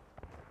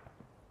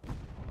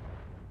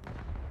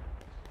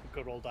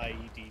 Good old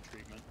IED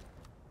treatment.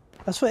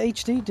 That's what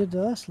HD did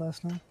to us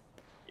last night.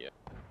 Yeah.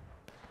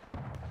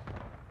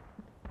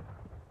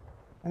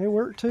 And it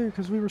worked too,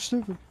 because we were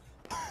stupid.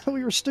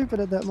 We were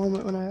stupid at that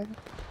moment when I had it.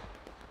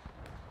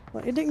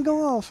 Like, it didn't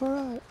go off,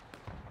 alright.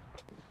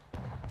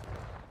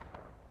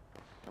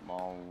 Come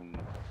on.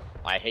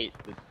 I hate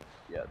the...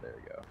 Yeah, there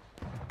we go.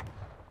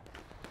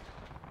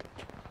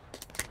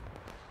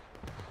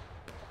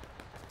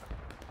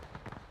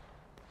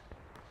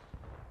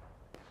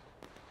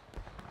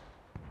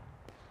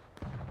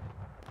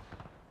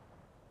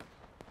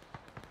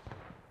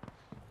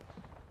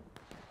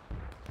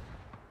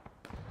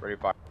 Ready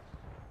to fire?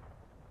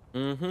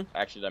 Mm-hmm.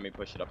 Actually, let me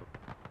push it up.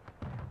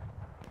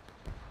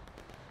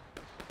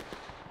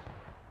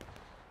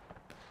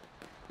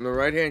 The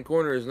right-hand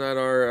corner is not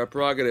our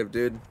prerogative,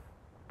 dude.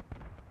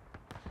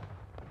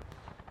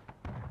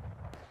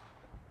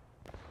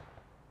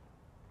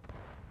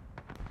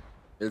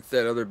 It's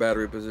that other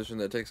battery position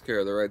that takes care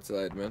of the right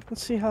side, man.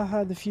 Let's see how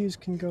high the fuse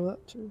can go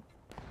up to.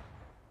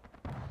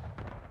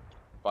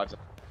 5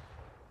 seconds.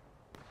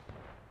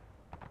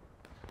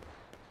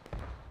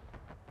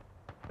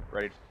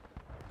 Ready?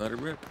 Let it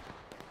rip.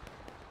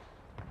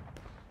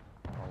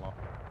 Hold on.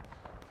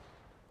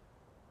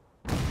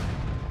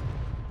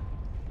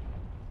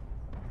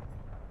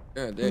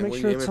 God damn, Make what,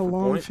 sure you it's a aiming for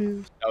long point?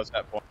 fuse. That was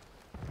that point.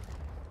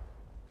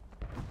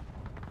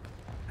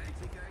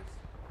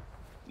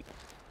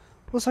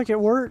 Looks like it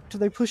worked.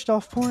 They pushed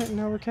off point and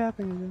now we're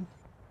capping again.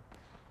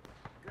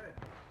 Good.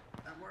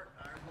 That worked.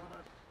 Iron, well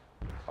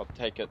done. I'll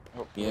take it.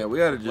 Hopefully. Yeah, we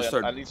gotta just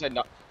start. At least I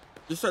not.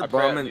 Just I start pray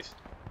at bombing. least.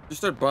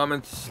 Just start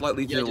bombing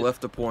slightly to Yeah, the just-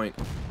 left of point.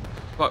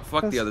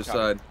 Fuck the other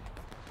side.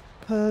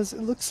 Because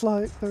it looks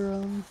like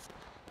they're,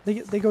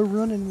 they go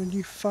running when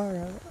you fire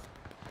at it.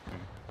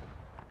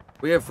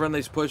 We have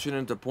friendlies pushing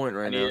into point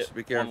right I now, need so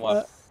be one careful.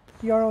 left.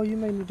 Yarl, you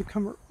may need to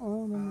come. I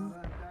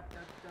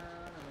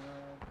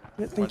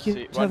didn't think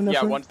you have enough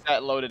Yeah, room. once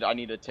that loaded, I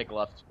need to take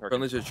left.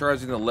 Friendlies are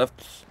charging the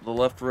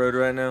left road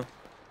right now.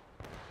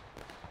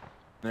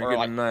 They're Or getting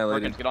like,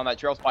 annihilated. Perkins, get on that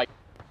trail spike.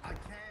 I can't.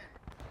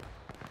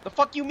 The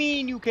fuck you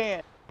mean you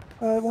can't?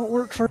 It won't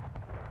work for. It's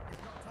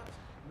not touching.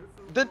 Move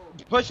through the Then hole.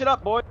 push it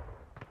up, boy.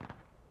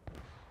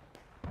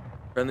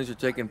 Friendlies are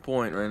taking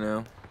point right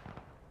now.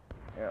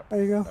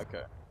 There you go.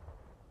 Okay.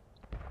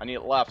 I need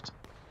it left.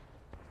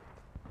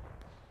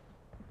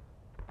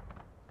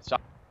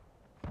 Stop.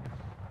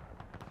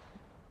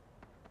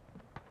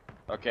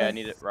 Okay, I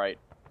need it right.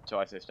 So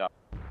I say stop.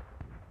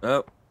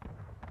 Oh,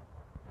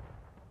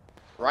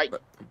 Right.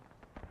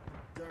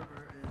 Server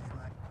is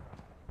like.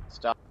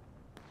 Stop.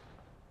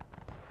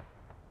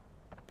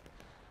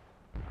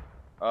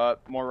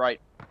 More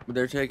right.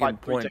 they're taking 5,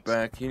 3, point 6,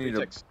 back. You need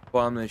 3, to 6.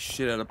 bomb the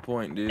shit out of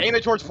point, dude. Aim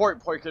it towards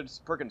point,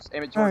 Perkins. Perkins,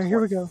 aim it towards Alright,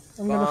 here we point.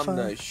 go. I'm gonna Bomb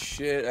fire. the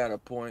shit out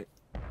of point.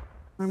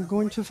 I'm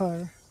going to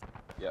fire.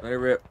 Let it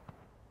rip.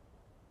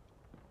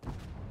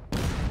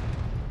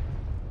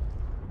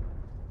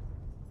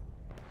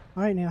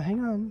 Alright, now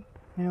hang on.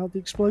 Now the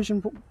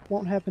explosion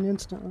won't happen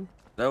instantly.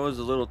 That was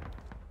a little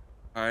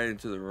high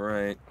to the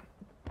right.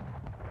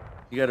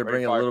 You got to Ready,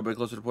 bring it a fire. little bit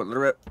closer to point. Let it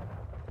rip.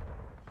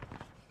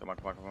 Come on,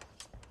 come on, come on.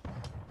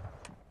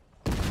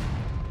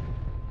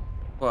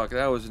 Fuck,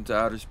 that was into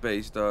outer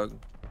space, dog.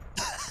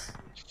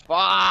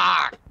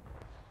 Fuck!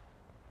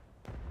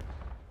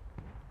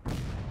 I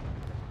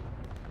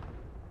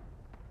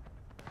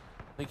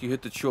think you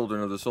hit the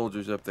children of the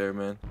soldiers up there,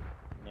 man.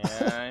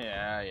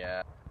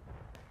 Yeah.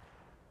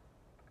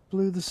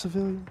 Blew the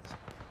civilians.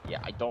 Yeah,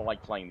 I don't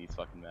like playing these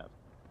fucking maps.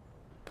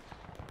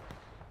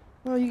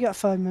 Well, you got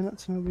 5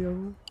 minutes and it'll be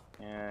over.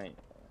 Yeah,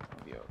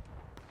 I'll be over.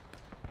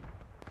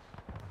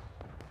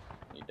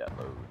 Need that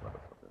load,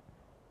 motherfucker.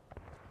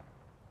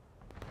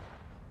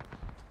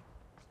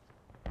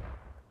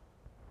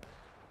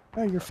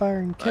 Oh, you're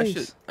firing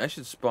case. I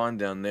should spawn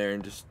down there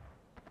and just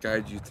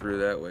guide you through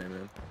that way,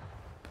 man.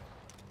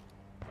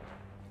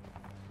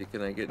 Hey,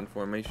 can I get in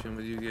formation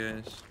with you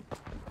guys?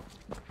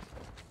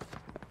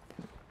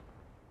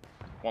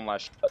 One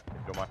last shot, if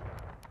you don't mind.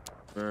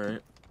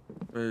 Alright.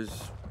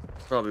 There's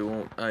probably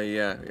won't.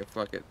 Yeah,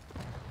 fuck it.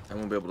 I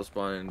won't be able to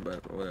spawn in,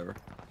 but whatever.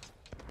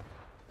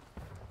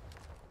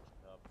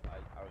 Nope,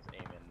 I was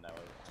aiming, that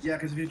was... Yeah,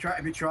 because if you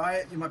try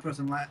it, you might put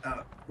some what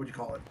do you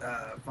call it?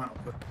 Final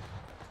put.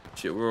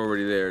 Shit, we're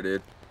already there,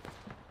 dude.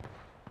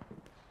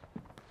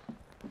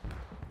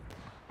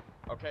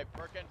 Okay,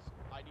 Perkins,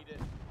 I need it.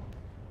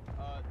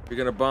 If you're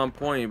gonna bomb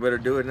point, you better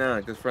do it now,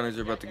 because friendlies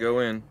are about to go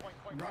in.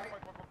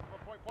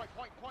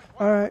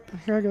 Alright,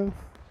 here I go.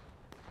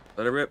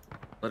 Let it rip.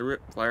 Let it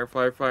rip. Fire,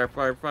 fire, fire,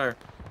 fire, fire.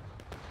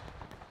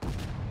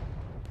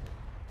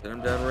 Send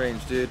him down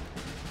range, dude.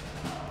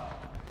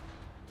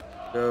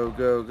 Go,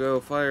 go, go.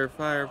 Fire,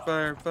 fire,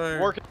 fire, fire.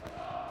 Working.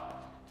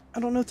 I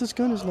don't know if this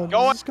gun is loaded.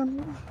 Go Is on. this gun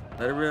loaded?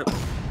 Let it rip.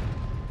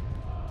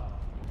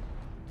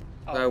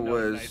 Oh, That no,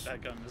 was Nate,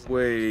 that gun isn't-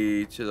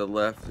 way to the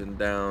left and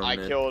down. I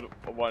and- killed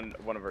one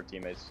of our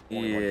teammates.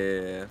 Only one.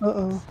 Yeah.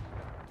 Uh-oh.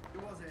 Who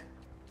was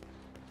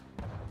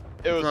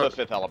it? It was Prob-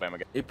 the 5th Alabama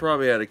guy. He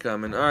probably had it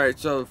coming. Alright,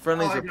 so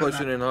friendlies Oh, I are know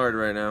pushing that. in hard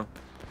right now.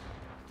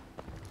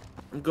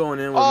 I'm going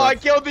in with Oh, I my...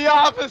 killed the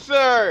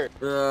officer!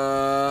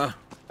 Uh...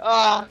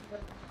 Ah!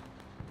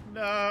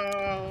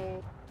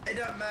 No. It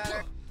doesn't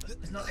matter.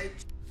 It's not H.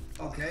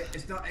 Okay,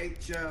 it's not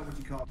H. What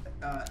do you call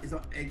it? It's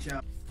not H.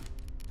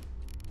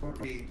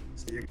 14.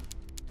 So you're.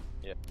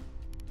 Yeah.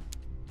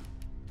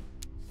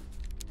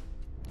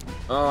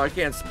 Oh, I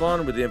can't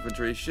spawn with the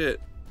infantry.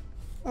 Shit.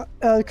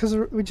 Because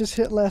we just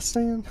hit last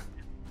stand.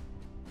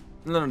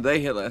 No, they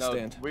hit last No,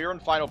 stand. we were in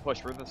final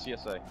push. We're the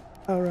CSA.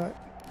 All right.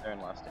 They're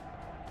in last stand.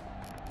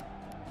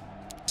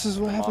 This is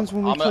what happens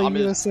when we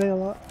play USA a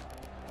lot.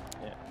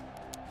 Yeah.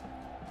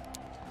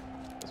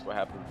 That's what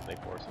happens when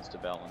they force us to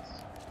balance.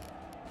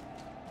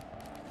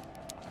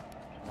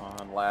 Come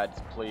on,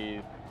 lads,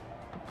 please.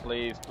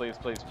 Please, please,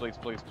 please, please,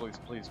 please, please,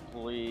 please,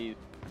 please.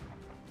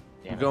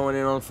 You're going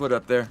in on foot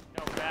up there.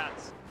 No,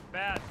 bats.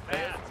 Bats,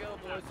 bats.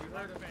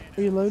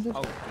 Are you loaded?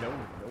 Oh, no.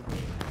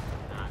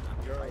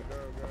 Go.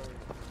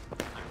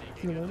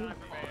 You loaded?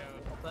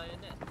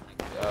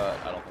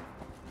 I don't think.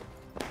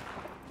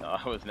 No,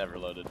 I was never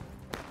loaded.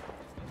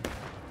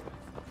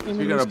 If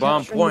you're gonna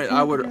bomb point,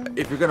 I would.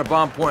 If you're gonna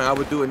bomb point, I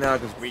would do it now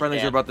because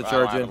friendlies are about to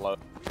charge in.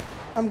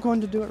 I'm going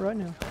to do it right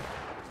now.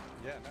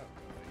 Yeah,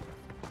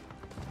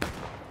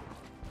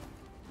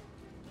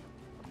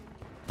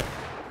 no.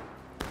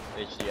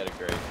 HD had a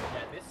great. Yeah,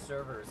 this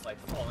server is like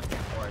falling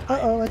apart.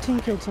 Uh-oh, I team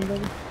killed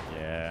somebody.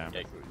 Yeah.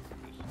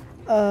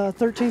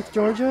 13th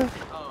Georgia.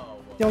 Oh,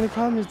 The only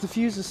problem is the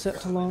fuse is set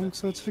too long,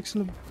 so it's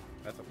fixing to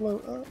blow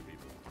up.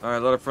 All right, a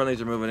lot of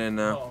friendlies are moving in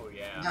now. oh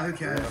yeah. Who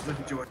cares? Look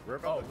at George. We're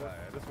about to die.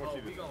 I just want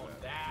you we to going know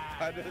that.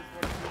 that. I just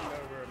want you to know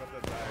we're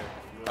about to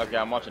die. Okay,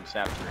 I'm watching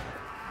Snapchat.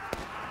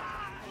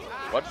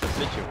 What's the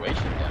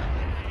situation now?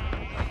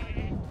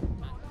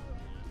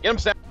 Get him,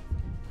 Snap!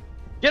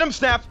 Get him,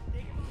 Snap!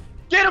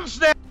 Get him,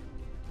 Snap!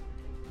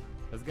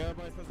 Let's go,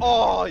 boys. Let's go.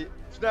 Oh,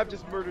 Snap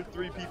just murdered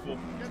 3 people.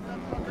 Get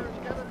them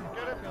fuckers. Get them.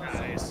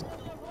 Nice.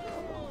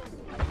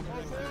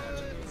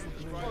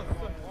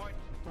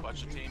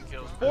 Bunch of team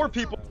kills. 4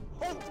 people.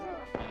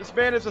 This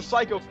man is a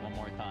psycho. One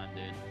more time,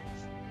 dude.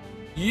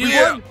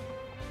 Yeah.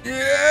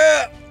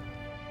 Yeah.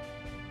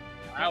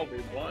 I'll be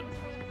one.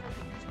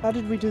 How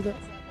did we do that?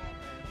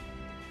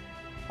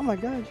 Oh my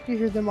god, you can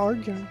hear them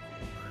arguing.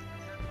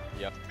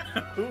 Yep.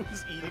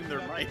 Who's eating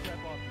their mic?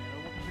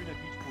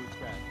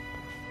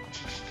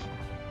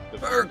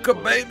 America,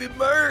 baby,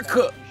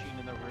 America.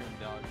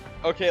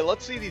 Okay,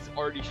 let's see these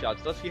arty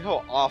shots. Let's see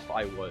how off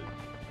I was.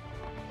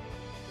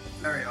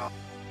 Very off.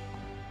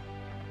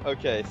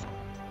 Okay.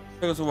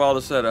 Took us a while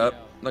to set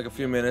up, like a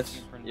few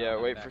minutes.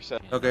 Yeah, wait for a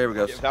second. Okay, here we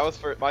go. Yeah, that was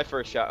my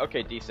first shot.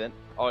 Okay, decent.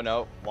 Oh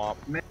no, womp.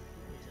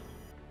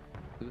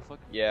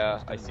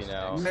 Yeah, I see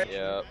now.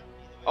 Yeah.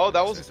 Oh,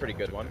 that was a pretty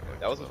good one.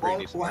 That was a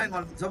pretty decent Well, one. hang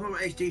on. Some of them were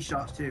HD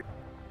shots too.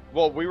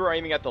 Well, we were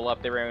aiming at the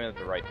left. They were aiming at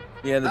the right.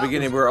 Yeah, in the That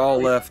beginning was we were all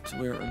great. left.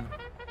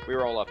 We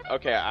were all left.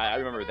 Okay, I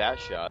remember that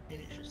shot.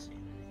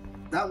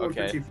 That was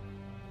Okay. pretty.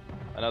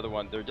 Another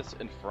one. They're just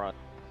in front.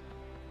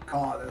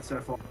 Oh, that's so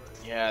fun.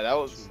 Yeah, that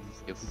was.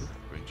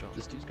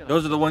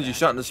 Those are the ones you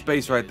shot into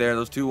space right there.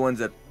 Those 2 ones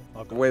that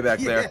way back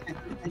there.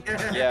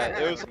 Yeah,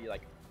 it was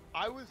like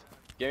I was.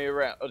 Give me a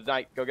round. Oh,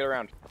 Knight, go get a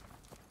round.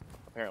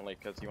 Apparently,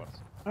 because he wants.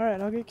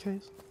 Alright, I'll get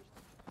Case.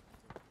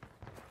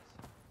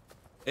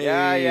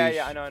 Yeah. Hey,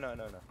 I know.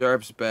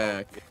 Sharp's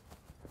back.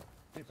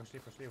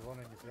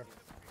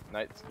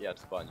 Knight's, yeah,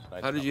 it's Sponge.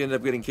 Knight's How did you end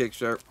up getting kicked,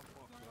 Sharp?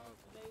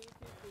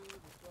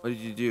 What did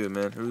you do,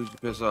 man? Who did you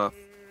piss off?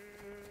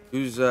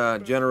 Whose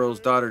general's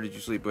daughter did you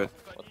sleep with?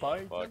 What the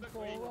fuck?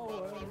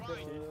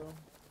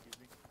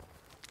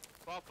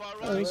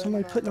 Oh, there's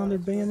somebody putting on their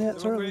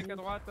bayonets early. Okay,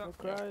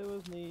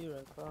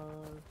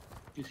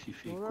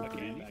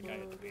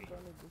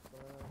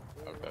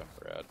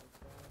 rad.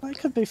 Well, it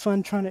could be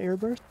fun trying to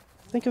airburst.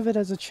 Think of it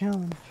as a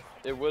challenge.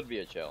 It would be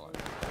a challenge.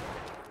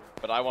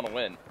 But I want to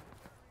win.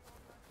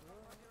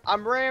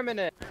 I'm ramming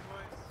it.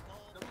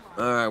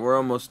 Alright, we're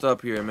almost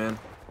up here, man.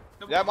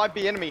 That might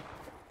be enemy.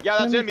 Yeah,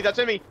 that's enemy. That's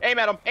enemy. Aim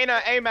at him. Aim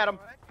at him.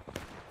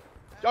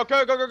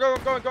 Okay, go. Okay.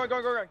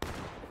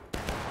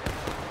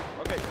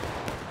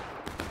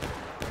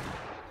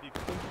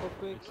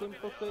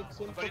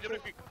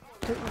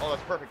 Oh,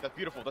 that's perfect. That's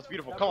beautiful. That's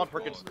beautiful. Come on,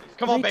 Perkins.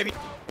 Come on, baby.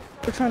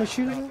 They're trying to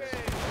shoot at us?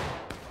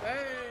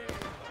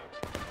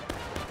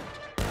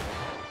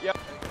 Yep.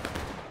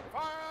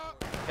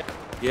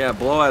 Yeah,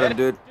 blow at him,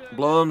 dude.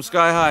 Blow him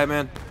sky high,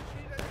 man.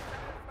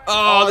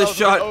 Oh, this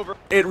shot,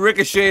 it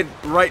ricocheted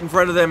right in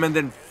front of them and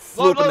then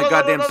flew up into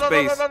goddamn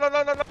space.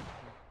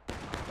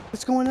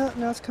 It's going up,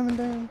 now it's coming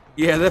down.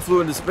 Yeah, that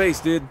flew into space,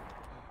 dude.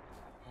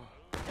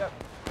 Yep.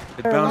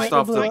 It bounced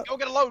off the... Go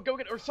get a load.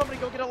 Or somebody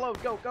go get a load.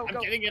 Go. I'm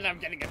getting it.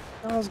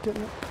 I was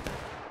getting it.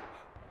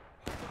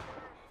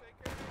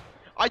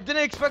 I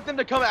didn't expect them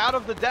to come out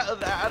of the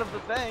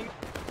thing.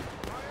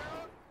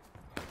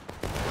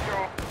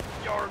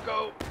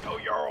 Go,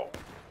 Yarl.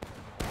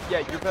 Yeah,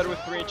 you're better with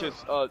 3 inches.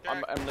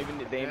 I'm leaving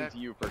the aim to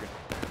you, Perkins.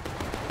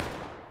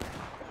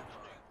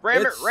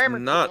 Ram it.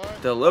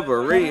 Not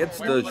delivery, it's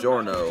the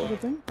giorno.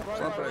 Everything?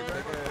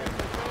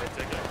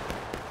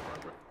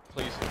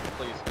 Please.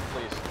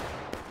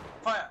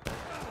 Fire.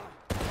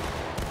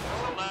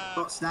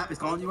 Oh, Snap is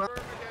calling you out.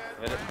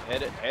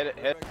 Hit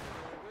it.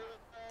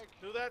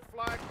 Do that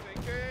flag,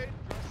 engage.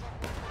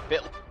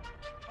 Bit.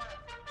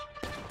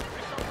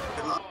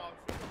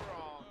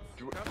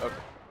 Okay,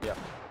 yeah.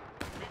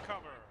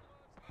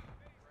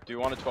 Do you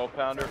want a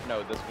 12-pounder?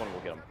 No, this one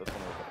will get him. This one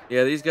will get him.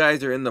 Yeah, these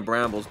guys are in the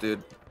brambles,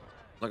 dude.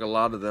 Like a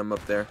lot of them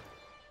up there.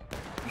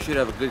 You should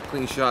have a good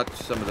clean shot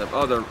to some of them.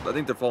 Oh, I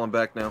think they're falling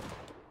back now.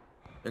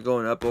 They're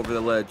going up over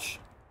the ledge.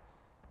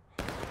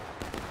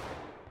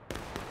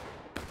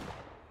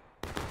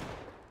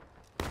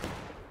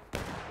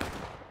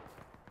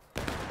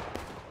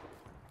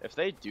 If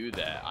they do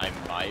that, I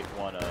might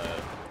want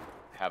to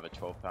have a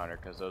 12-pounder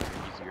because those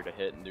are easier to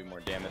hit and do more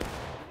damage.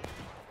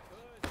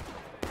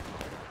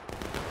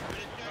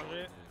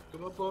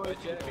 Come on, boy.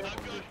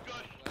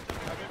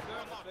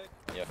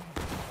 Yeah.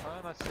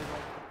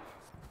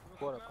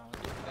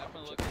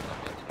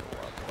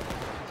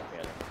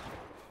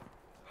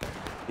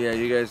 Yeah,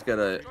 you guys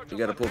gotta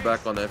pull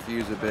back on that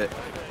fuse a bit.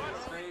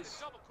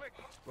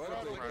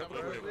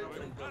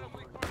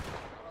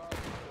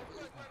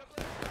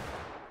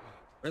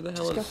 Where the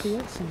hell is? Got the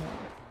X in there.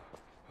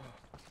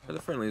 Where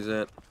the friendlies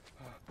at?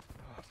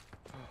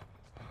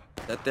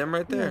 That them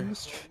right there? Yeah,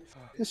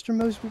 Mr.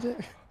 Mosby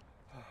there.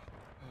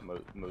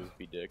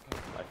 Mosby Dick,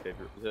 my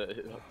favorite.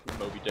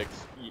 Moby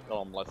Dick's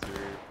lesser,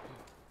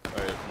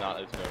 or not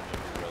as known as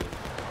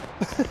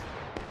your brother.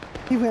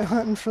 He went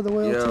hunting for the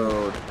whale too.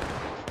 Yo,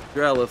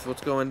 Drellith,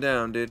 what's going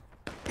down, dude?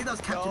 He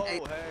does Captain A.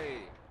 Hey.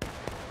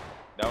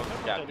 That was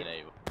Captain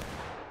Ava.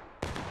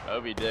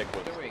 Moby Dick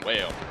was the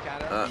whale.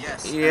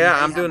 Yes, Yeah,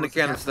 and I'm doing the was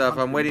cannon Captain stuff. I'm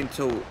Hunter. waiting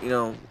till, you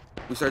know,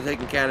 we start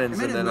taking cannons,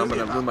 They and made a then I'm movie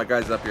gonna about move my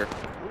guys up here.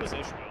 Who is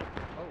Ishmael?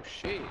 Oh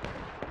shit.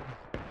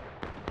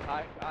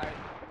 I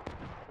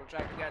go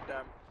track again,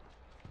 damn.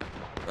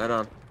 Right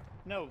on.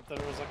 No, there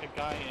was like a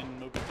guy in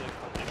Moby Dick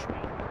called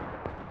Ishmael.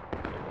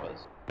 It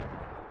was.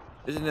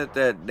 Isn't it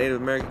that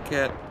Native American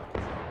cat?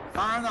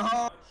 Fire in the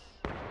hole!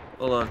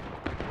 Hold on.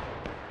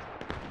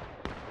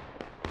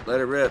 Let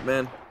it rip,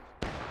 man.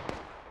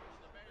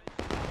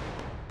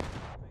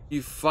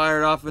 You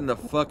fired off into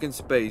fucking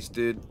space,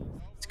 dude.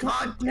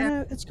 God damn.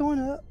 No, it's going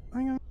up.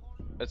 Hang on.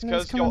 It's And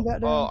it's because coming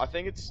back down. I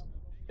think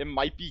it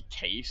might be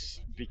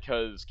Case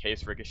because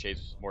Case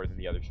ricochets more than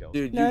the other shells.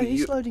 Dude, No, you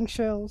he's loading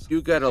shells.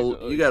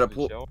 gotta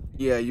pull.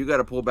 Yeah, you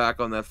gotta pull back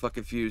on that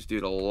fucking fuse,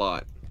 dude, a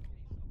lot.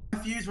 My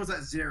fuse was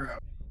at 0.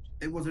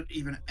 It wasn't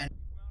even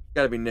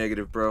Gotta be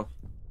negative, bro.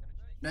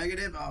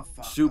 negative. Oh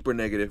fuck. Super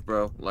negative,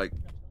 bro. Like,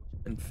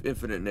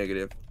 infinite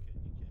negative.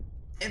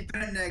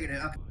 Infinite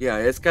negative. Okay. Yeah,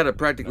 it's gotta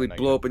practically No,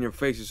 blow up in your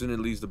face as soon as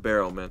it leaves the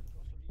barrel, man.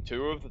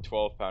 2 of the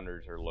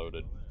 12-pounders are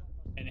loaded.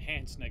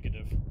 Enhanced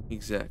negative.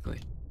 Exactly.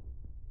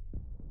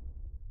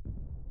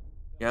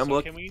 Yeah, I'm So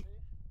looking.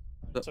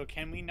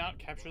 can we not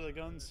capture the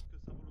guns?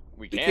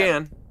 We We can.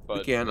 can. But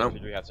We can.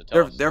 we have to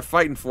tell us. They're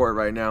fighting for it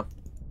right now.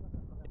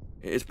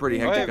 It's pretty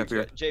hectic up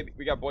here. JB,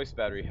 we got voice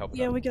battery helping.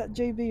 Yeah, out. we got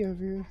JB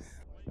over here.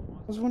 I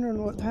was wondering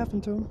what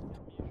happened to him.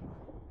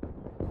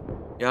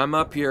 Yeah, I'm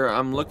up here.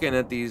 I'm looking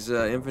at these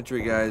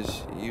infantry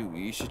guys.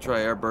 You should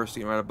try air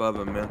bursting right above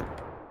them, man.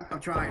 I'm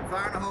trying.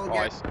 Fire in the hole Oh,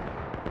 I again.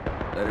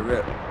 see. Let it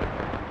rip.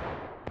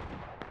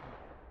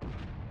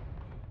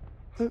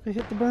 Look, it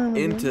hit the berm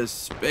again. Into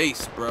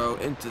space, bro.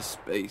 Into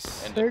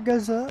space. And There it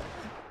goes up.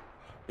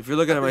 If you're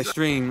looking at my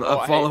stream, Oh, I'm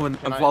hey, following.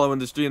 can I'm I- following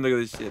the stream. Look at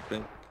this shit,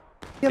 man.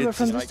 Yeah, but It's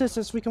from just this like-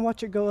 distance, we can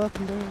watch it go up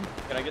and down.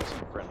 Can I get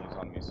some friendlies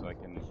on me so I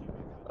can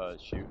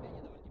shoot?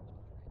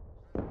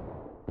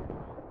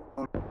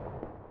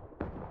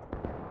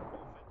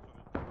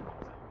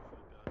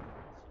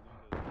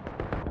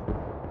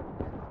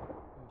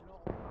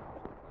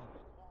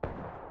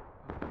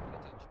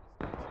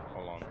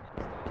 Hold on.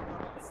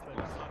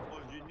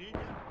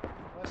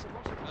 Ouais, c'est bon,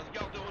 c'est bon.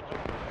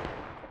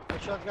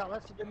 Je regarde là,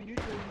 c'est 2 minutes,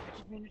 une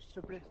petite minute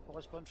s'il te plaît, pour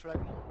respawn flag.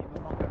 Il me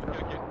manque un peu.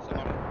 Ok, ça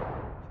marche.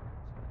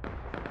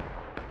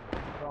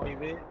 On va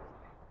arriver.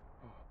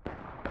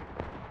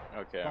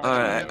 Okay.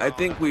 Alright, I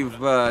think we've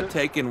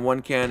taken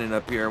one cannon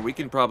up here. We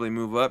can probably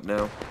move up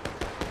now.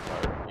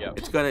 Yeah.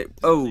 It's gonna.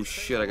 Oh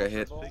shit! I got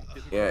hit.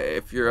 Yeah,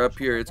 if you're up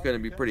here, it's gonna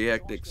be pretty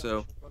hectic.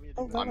 So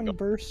Oh, that I'm one go-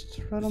 burst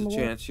right there's on a the wall.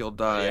 chance you'll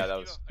die. Yeah, that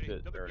was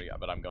it already got,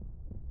 but I'm going.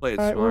 Play it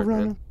Alright, we're smart, man.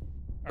 running.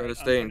 Gotta Alright,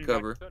 stay I'm in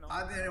coming cover.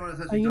 I've been able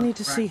to Oh, you need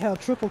to see how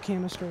triple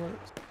canister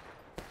works.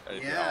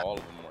 Yeah. All of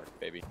them work,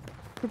 baby.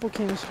 Triple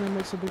canister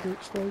makes a bigger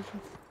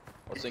explosion.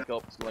 Let's link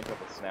up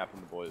with Snap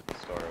and the boys at the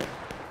start.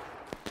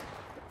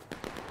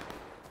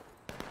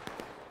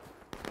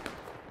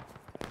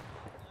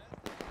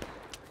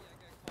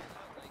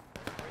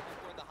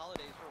 Before the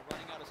holidays, we're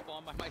running out of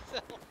spawn by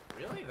myself.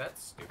 Really?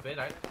 That's stupid.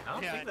 I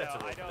don't Yeah, think that's no,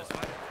 a I real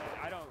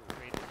don't. I don't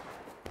read it.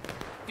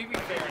 To be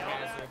fair,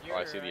 Hazard, Oh,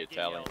 I see the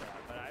Italian.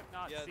 But I've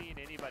not Yeah. seen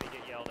anybody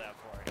get yelled at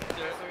for it.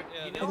 Hazard,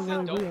 Yeah, you they know Otherwise,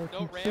 said how, we are don't Rambo out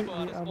completely of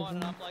out of spawn, and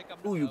line. I'm like, I'm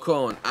Who you no.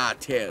 calling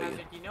Italian?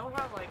 Hazard, you know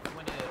how like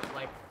when it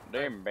like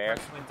Damn, the man.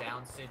 first went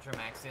down syndrome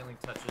accidentally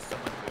touches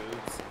someone's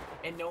boobs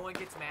and no one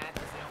gets mad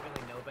because they don't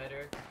really know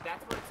better?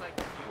 That's what it's like.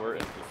 with you. We're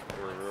in. So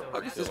What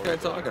is that's this what guy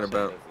it's like. talking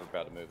about? We're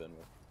about to move in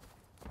with.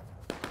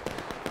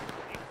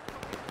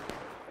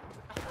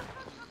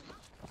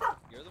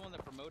 You're the one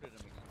that promoted him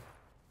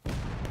again.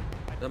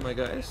 Is that my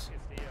guys?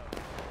 It's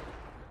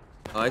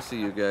the, Oh, I see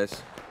you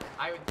guys.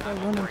 They're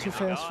running too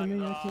fast for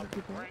me. I can't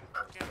keep up.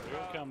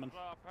 They're coming.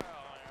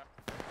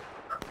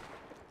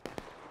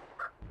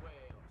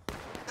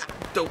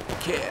 Don't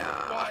care.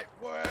 Fight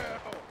well.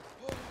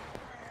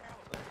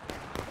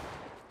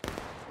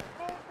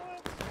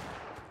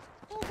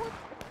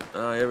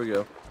 Oh, here we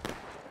go.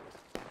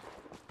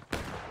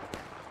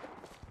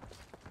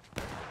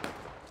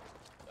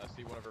 I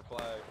see one of her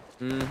flags.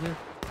 Mm-hmm.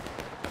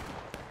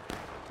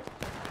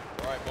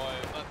 Alright,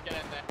 boys, let's get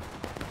in there.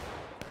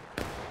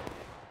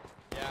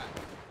 Yeah,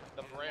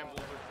 the brambles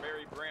are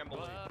very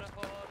brambly.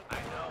 I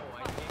know,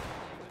 I think.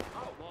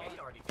 Oh, Kate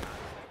already got it.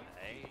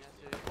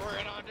 We're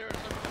gonna do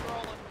some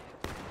scrolling.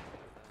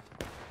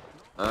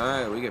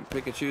 Alright, we can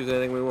pick and choose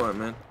anything we want,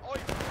 man.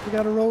 We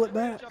gotta roll it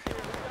back.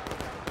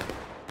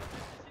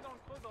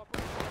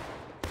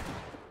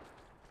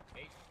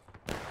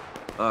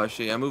 Oh,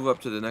 shit, I move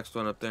up to the next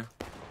one up there.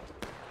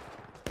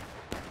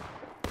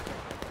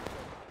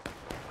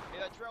 Hey,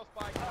 that trail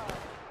spike.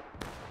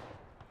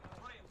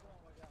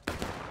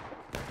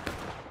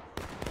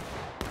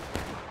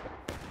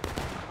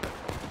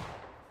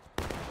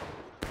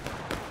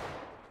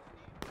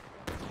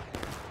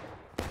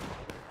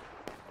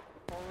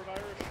 Forward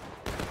Irish.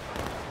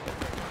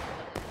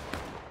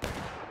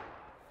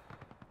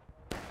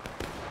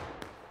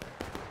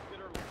 Get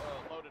her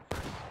loaded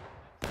first.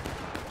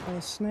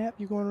 Snap,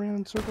 you going around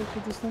in circles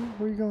with this thing?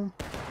 Where you going?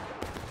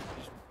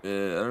 I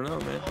don't know,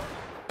 man.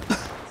 Get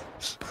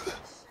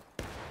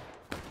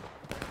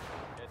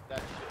that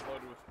shit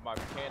loaded with my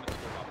canister.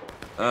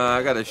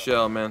 I got a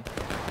shell, man. It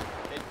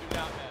do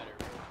not matter.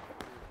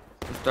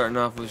 I'm starting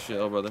off with a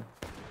shell, brother.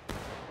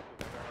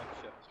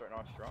 Starting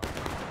off strong.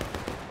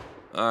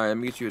 Alright, let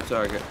me get you a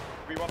target. Do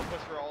we want to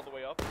push her all the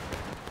way up?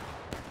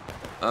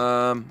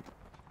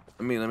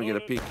 Let me get a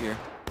peek here.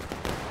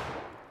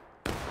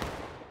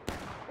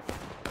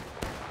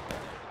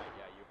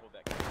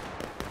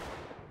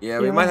 Yeah,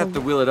 we might have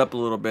to wheel it up a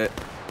little bit.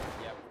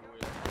 Yeah,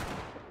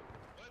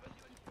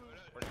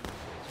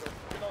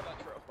 get on that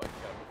trail.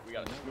 We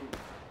gotta scoot.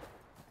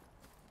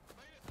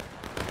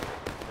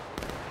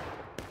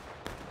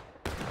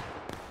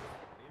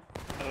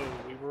 Oh,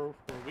 were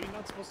we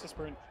not supposed to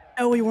sprint?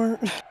 No, we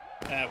weren't.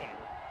 Whatever.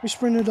 We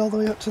sprinted all the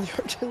way up to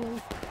the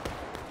artillery.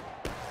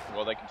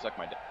 Well, they can suck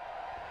my dick.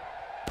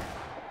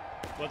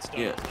 What's done?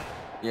 Yeah.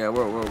 Yeah,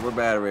 we're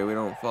battery. We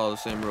don't follow the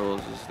same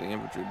rules as the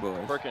infantry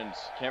boys. Perkins,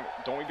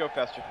 don't we go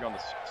faster if you're on the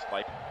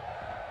spike?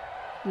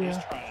 He's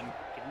Yeah. trying.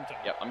 Give him time.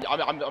 Yep, I'm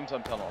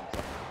telling him.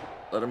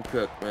 Let them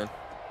cook, man.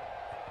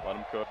 Let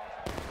him cook.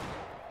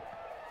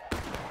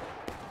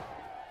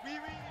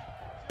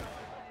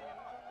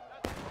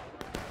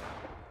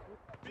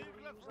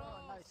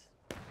 Nice.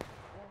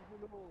 Bon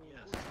boulot.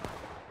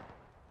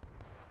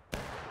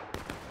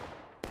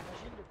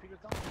 Imagine depuis le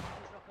temps qu'ils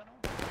bougent leur canon.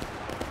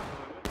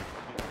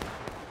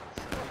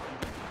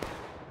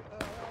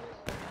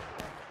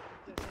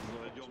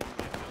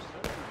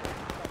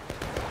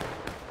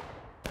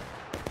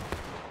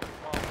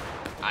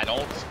 I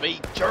don't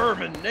speak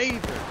German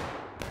neither.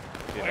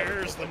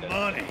 Where's the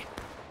money?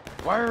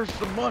 Where's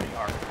the money,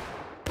 Harper?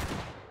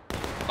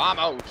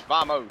 Vamos,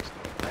 vamos.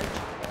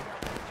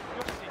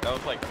 That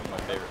was like one of my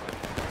favorite things.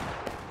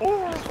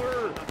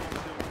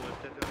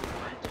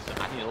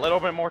 I need a little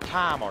bit more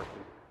time, Arthur.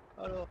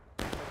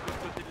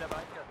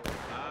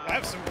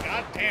 Have some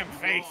goddamn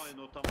faith.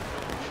 What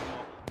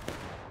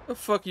the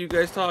fuck are you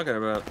guys talking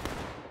about?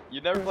 You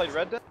never played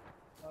Red Dead?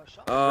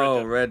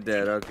 Oh, Red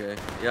Dead, okay.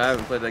 Yeah, I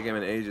haven't played that game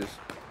in ages.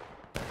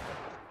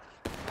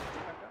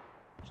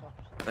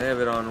 I have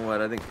it on,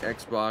 what, I think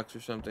Xbox or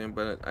something,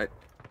 but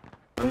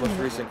my most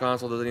recent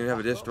console doesn't even have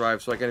a disc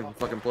drive, so I can't even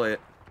fucking play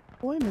it.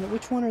 Wait a minute,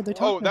 which one are they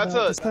talking that's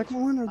about? a- The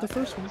second one or the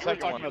first one? The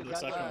second Talking one. about the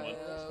second one.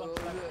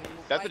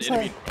 That's an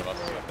enemy of us,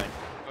 I think.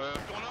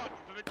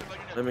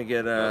 Let me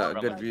get a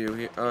good view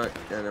here. Alright,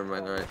 yeah, never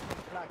mind, alright.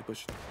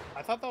 Push.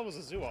 I thought that was a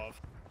Zoov.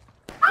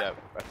 Yeah,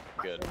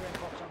 good.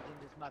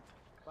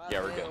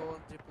 Yeah, we're good.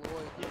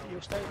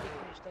 You stay with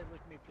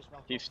me, please,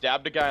 Marco. He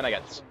stabbed a guy and I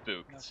got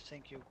spooked. Yes,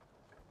 thank you.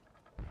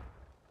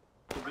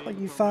 Like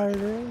you fired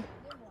early?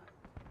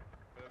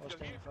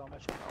 Poste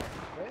information.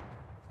 Ouais.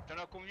 T'en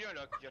as combien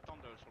là qui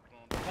attendent sur le plan?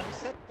 J'en ai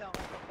 7,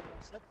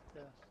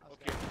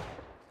 Ok.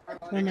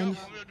 I mean,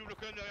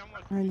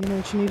 man, you know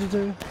what you need to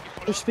do?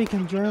 They're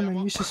speaking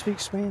German, you should speak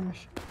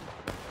Spanish.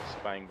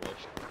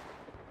 Spanglish.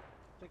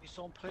 Ceux qui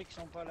sont prêts, qui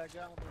sont pas à la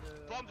garde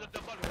de... Forme de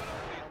balle, voilà,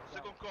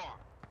 second corps.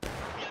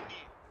 Bien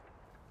mis.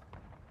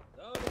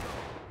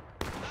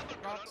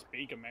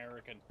 Speak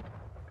American.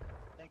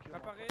 Thank you.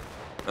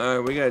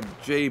 Alright, we got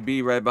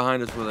JB right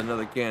behind us with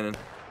another cannon.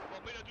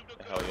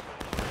 Hell yeah.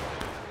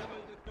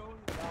 Oh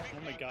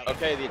my god.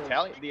 Okay, the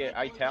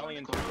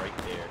Italians are right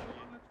there.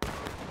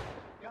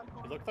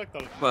 It looked like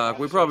the... Fuck,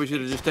 we probably should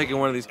have just taken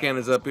one of these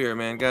cannons up here,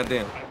 man.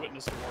 Goddamn. I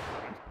witnessed a war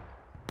crime.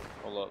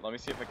 Hold up, let me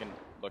see if I can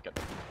look at.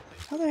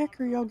 How the heck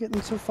are y'all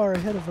getting so far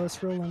ahead of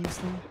us rolling this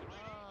thing?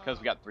 Because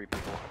we got 3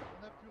 people.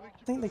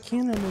 I think the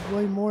cannon would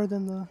weigh more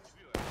than the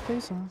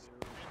caisson.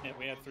 Yeah,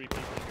 we had 3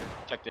 people here.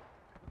 Checked it.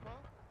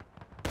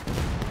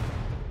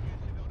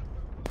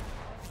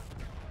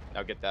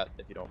 Now get that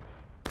if you don't.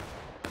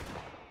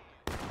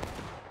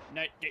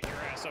 Nate, get your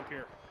ass up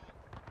here.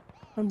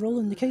 I'm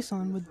rolling the case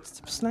on with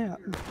snap.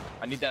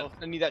 I need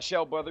that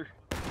shell, brother.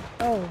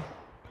 Oh.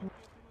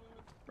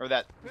 Or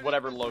that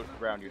whatever load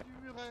around you.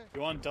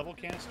 You want double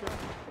canister?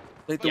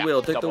 Take the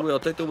wheel, take the wheel,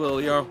 take the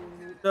wheel, Jarl.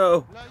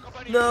 No.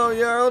 No,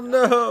 Jarl,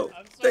 no.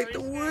 Take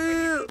the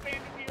wheel.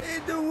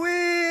 Take the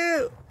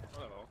wheel.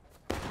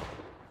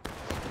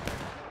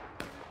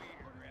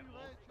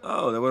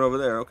 Oh, they went over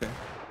there, okay.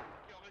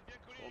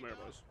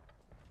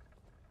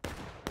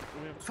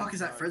 Fuck is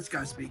that French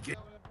guy speaking?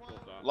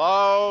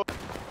 Low.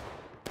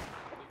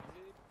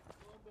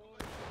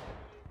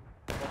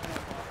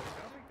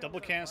 Double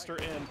canister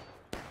in.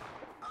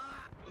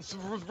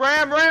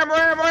 Ram!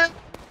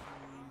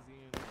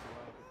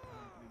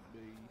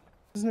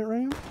 Isn't it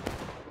ram?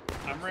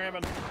 I'm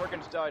ramming.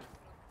 Perkins died.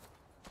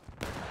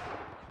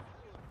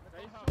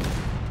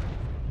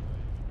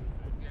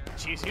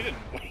 Jeez, you didn't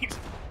wait.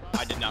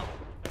 I did not.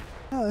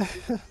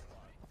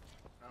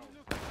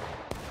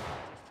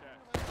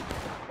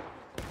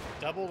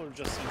 Double or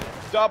just single?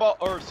 Double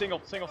or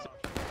single.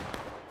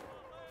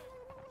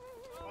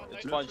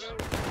 It's punch.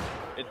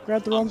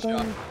 Grab the wrong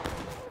thing.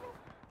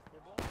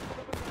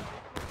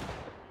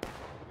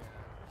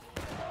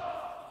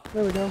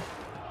 There we go.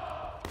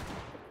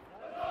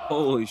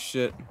 Holy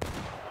shit.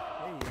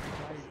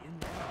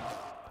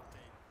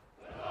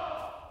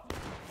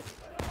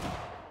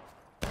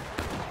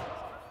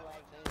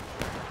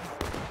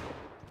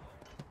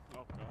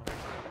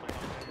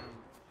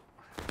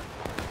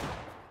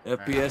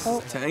 FPS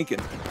is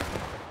tanking.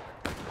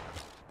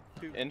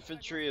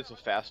 Infantry is a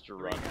faster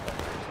run.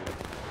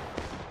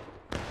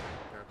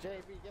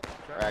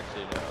 Or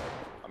actually, no.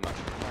 I'm not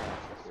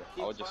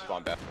sure. I'll just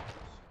spawn back.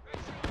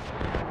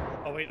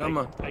 Oh wait,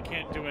 I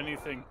can't do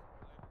anything.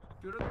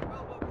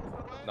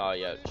 Not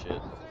yet,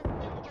 shit.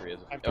 Infantry is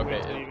I have to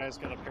wait till you guys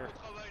get up here.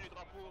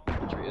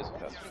 Infantry is a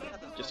faster run.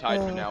 Just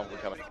hide for now, we're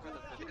coming.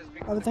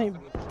 I would think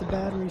the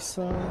battery's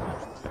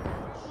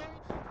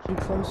be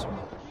closer.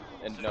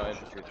 And no,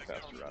 infantry is a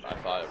faster run. I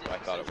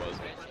thought it was.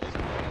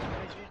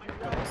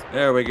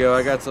 There we go.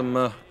 I got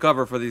some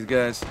cover for these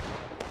guys.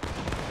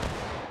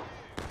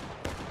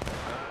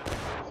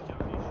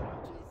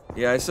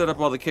 Yeah, I set up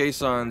all the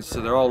caissons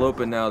so they're all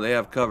open now. They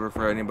have cover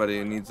for anybody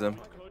who needs them.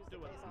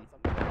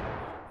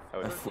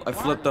 I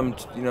flipped them,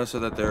 you know, so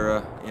that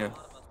they're, you know,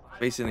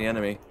 facing the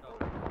enemy.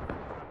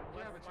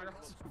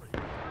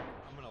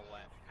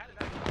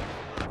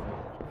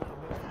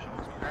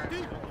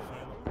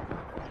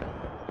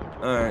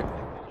 All right.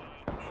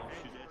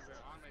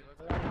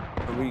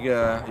 Are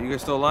you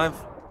guys still alive?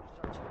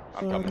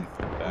 I'm coming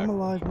back. I'm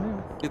alive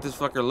now. Get this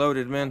fucker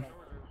loaded, man.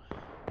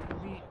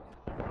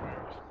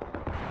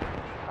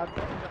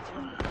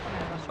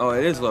 Oh,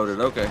 it is loaded.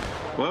 Okay.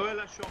 Ouais,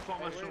 là, je suis en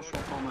formation,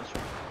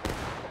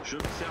 Je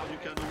me sers du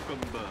canon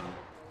comme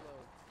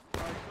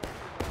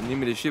You need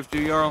me to shift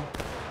you, Jarl?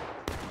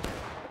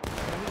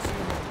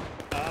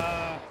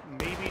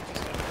 Maybe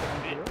just a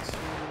bit to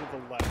the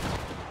left.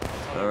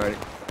 Alrighty.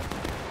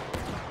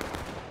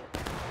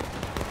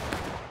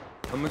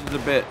 How much is a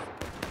bit?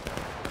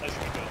 That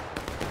should be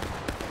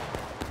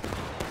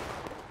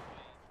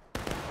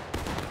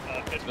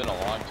good. It's been a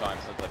long time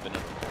since I've been in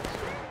a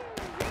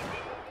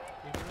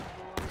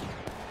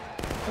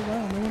Oh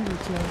wow, no wonder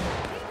it's low.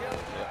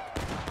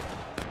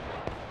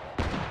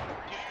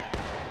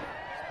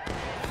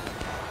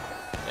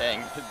 Dang,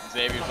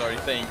 Xavier's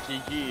already saying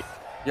Kiki.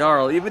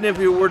 Jarl, even if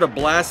we were to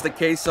blast the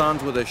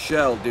caissons with a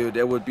shell, dude,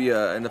 it would be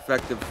an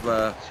effective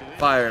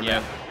fire,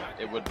 man.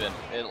 It would have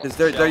been. Because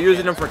they're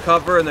using them for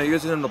cover and they're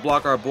using them to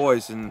block our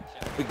boys, and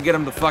if we can get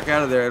them the fuck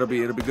out of there, it'll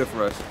be good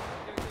for us.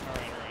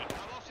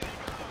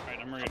 Alright,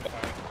 I'm ready to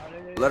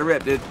fire. Let her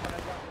rip, dude.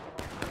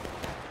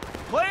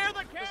 Clear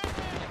the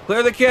cannons!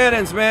 Clear the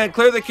cannons, man.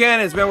 Clear the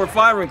cannons, man. We're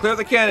firing. Clear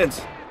the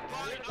cannons.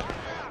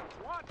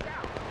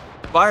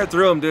 Fire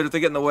through them, dude, if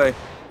they get in the way.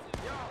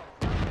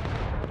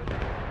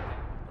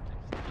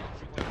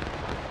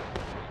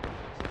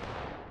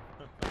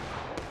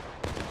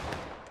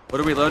 What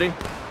are we loading?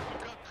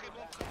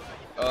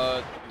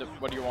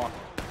 What do you want?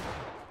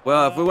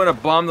 Well, if we want to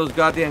bomb those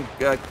goddamn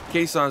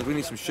caissons, we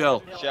need some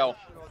shell. Shell.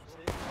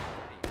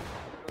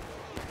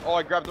 Oh,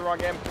 I grabbed the wrong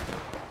game.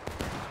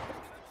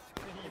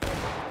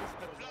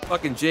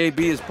 Fucking JB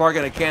is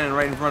parking a cannon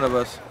right in front of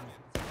us.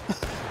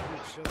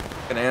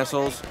 Fucking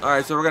assholes.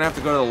 Alright, so we're gonna have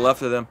to go to the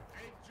left of them.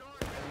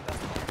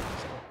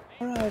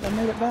 Alright, I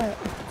made it back.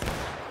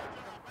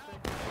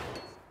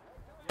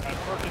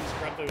 Perkins,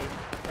 grab the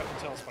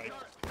tail spike.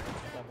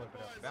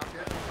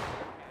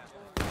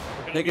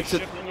 We're Take gonna it to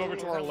shifting over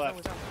to our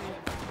left.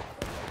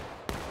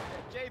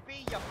 JB,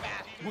 you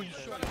bastard!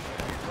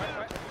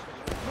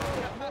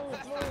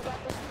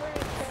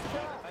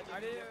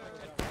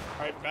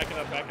 Alright, back it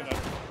up.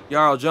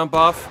 Jarl, jump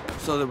off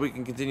so that we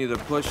can continue the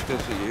push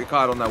because you're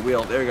caught on that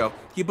wheel. There you go.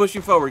 Keep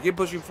pushing forward a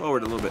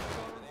little bit.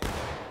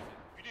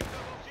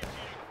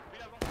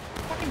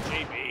 Fucking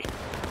JB.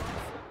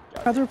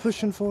 Oh, they're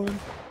pushing forward.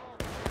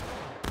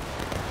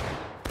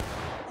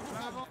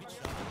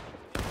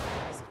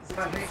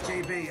 I hate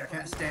JB, I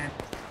can't stand.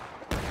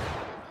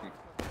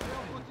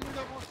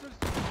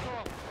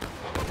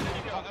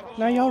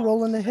 Now y'all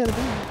rolling ahead of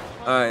me.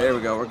 Alright, there we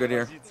go. We're good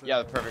here.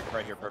 Yeah, perfect.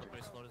 Right here, perfect.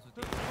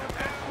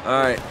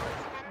 Alright.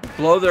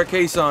 Blow their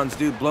caissons,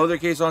 dude. Blow their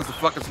caissons to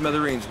fucking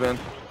smithereens, man.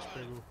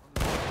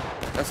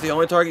 That's the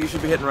only target you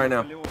should be hitting right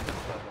now.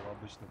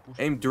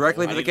 Aim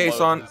directly for the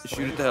caisson,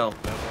 shoot it to hell.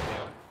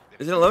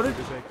 Isn't it loaded?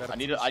 I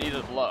need a shell.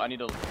 I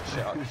need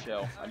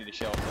a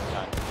shell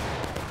sometime.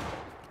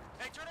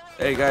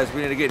 Hey guys,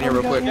 we need to get in here Oh,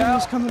 real we quick. got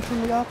enemies coming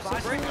from the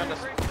opposite side.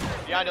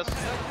 Behind us.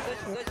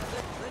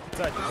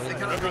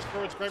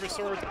 Grab your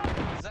sword.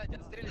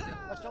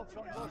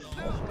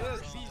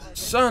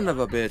 Son of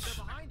a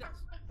bitch.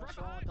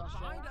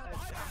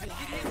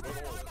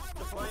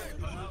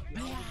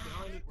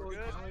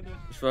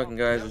 These fucking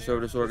guys are so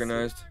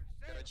disorganized.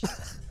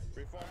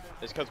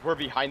 It's because we're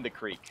behind the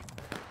creek.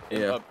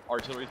 Yeah.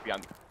 Artillery's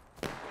behind.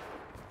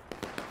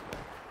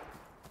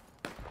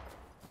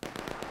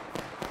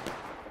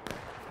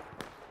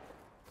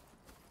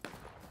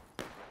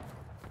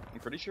 I'm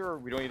pretty sure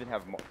we don't even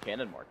have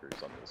cannon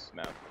markers on this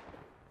map.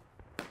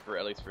 For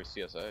at least for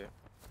CSA.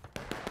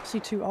 I see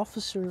 2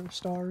 officer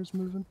stars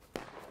moving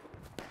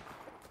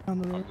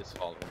down the I'm road. just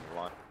following the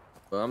line.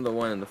 Well, I'm the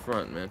one in the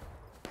front, man.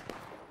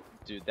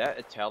 Dude, that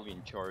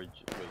Italian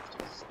charge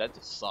that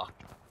just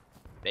sucked.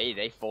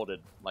 They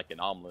folded like an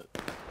omelet.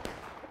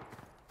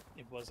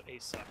 It was a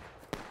suck.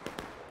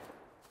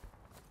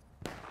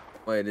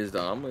 Wait, is the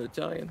omelet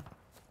Italian?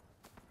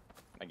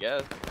 I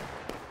guess.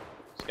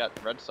 It's got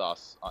red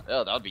sauce on.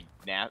 Oh, that would be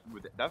that'd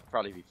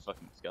probably be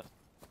fucking disgusting.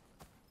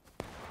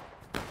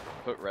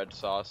 Put red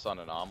sauce on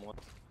an omelet.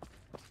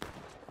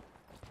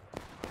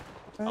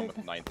 I'm with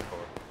 9th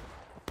Corps.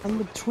 I'm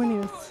the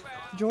 20th,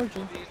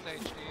 Georgia.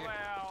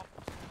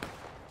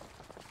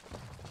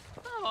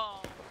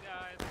 Oh,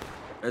 guys.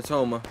 It's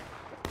Homa.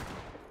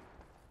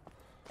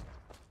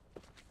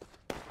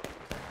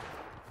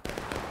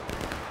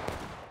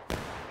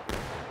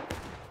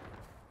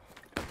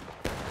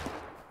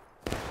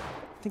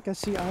 I think I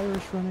see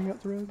Irish running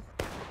up the road.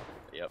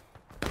 Yep.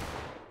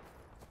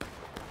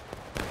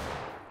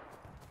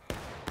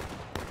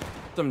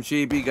 Some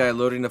JB guy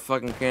loading the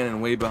fucking cannon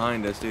way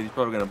behind us, dude. He's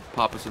probably gonna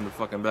pop us in the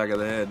fucking back of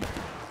the head.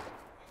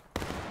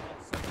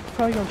 He's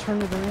probably gonna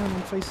turn it around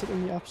and face it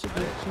in the opposite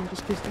direction,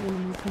 just in case the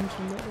enemy comes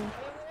from that way.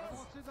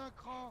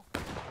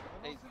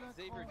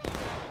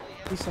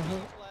 At least I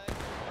hope.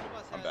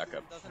 I'm back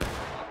up.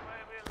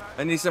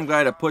 I need some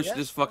guy to push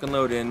this fucking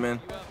load in, man.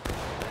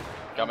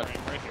 Coming.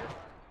 Right here.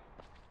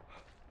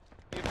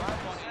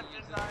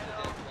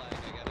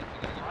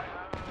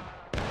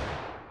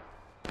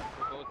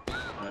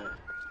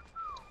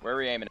 Where are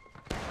we aiming?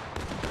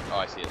 Oh,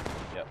 I see it.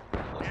 Yep.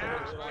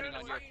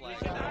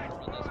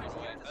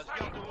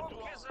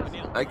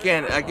 I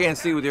can't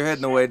see with your head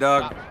in the way,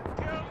 dog.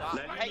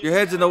 Your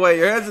head's in the way.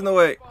 Your head's in the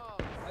way.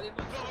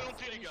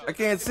 I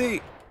can't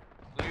see.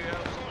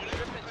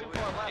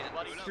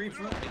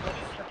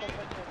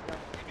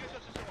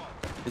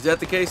 Is that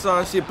the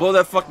caisson? See, blow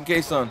that fucking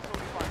caisson.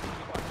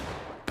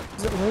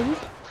 Is it loaded?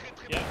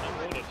 Yeah, I'm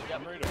loaded.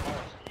 I'm ready to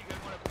fire.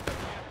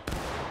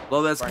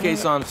 Blow that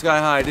caisson sky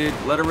high, dude.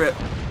 Let it rip.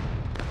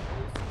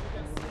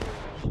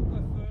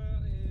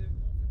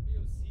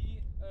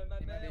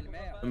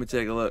 Let me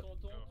take a look.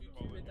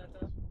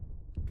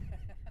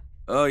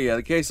 Oh yeah,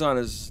 the caisson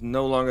is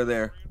no longer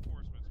there.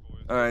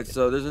 Alright,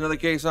 so there's another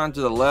caisson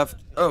to the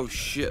left. Oh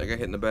shit, I got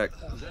hit in the back.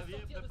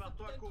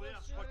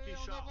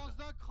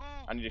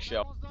 I need a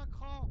shell.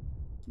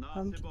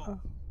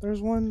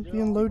 There's one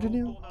being loaded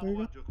in. There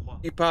you go.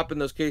 Keep popping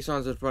those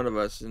caissons in front of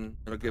us, and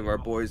it'll give our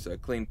boys a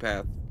clean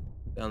path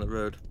down the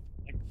road.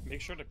 Make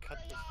sure to cut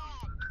this.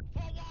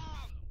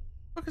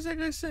 What is that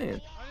guy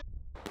saying?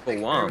 For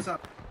Wam.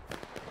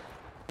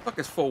 Fuck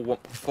is for Wam?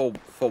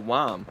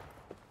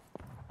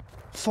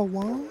 For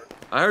Wam?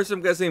 I heard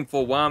some guy saying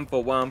for Wam.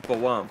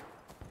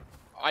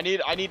 I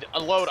need a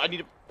load. I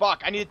need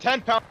a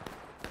 10 pound.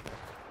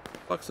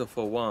 Fuck's a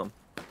for Wam?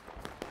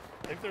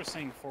 I think they're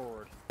saying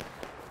forward.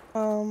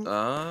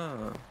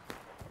 Ah.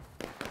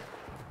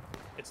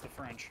 It's the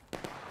French.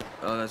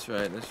 Oh, that's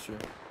right. That's true.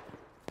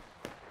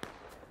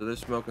 So they're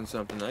smoking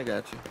something. I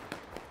got you.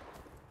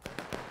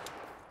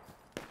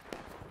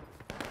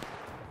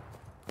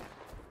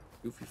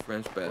 Goofy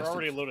French bastard. We're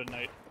already loaded,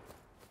 Knight.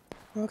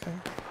 Okay.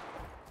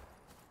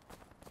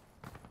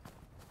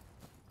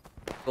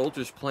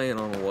 Soldiers playing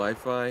on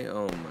Wi-Fi.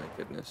 Oh my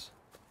goodness.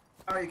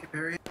 How are you,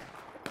 Caperi?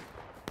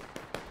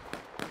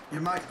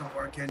 Your mic's not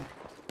working.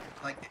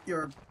 Like,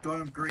 you're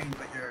going green,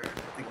 but you're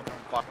thinking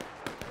going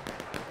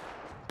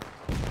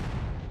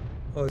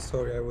Oh,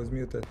 sorry, I was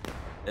muted.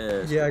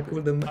 Yeah, Yeah, I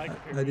couldn't.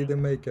 I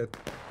didn't make it.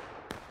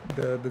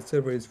 The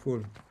server is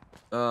full.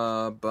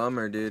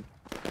 Bummer, dude.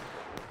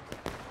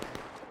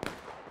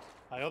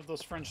 I hope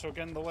those French don't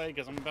get in the way,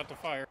 because I'm about to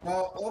fire.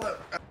 Well, all that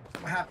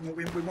happened,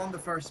 we won the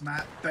first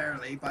map,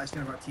 barely, by the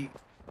skin of our teeth.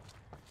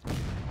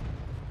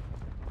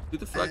 Who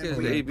the fuck is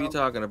AB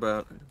talking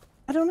about?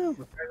 I don't know.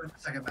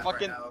 Second map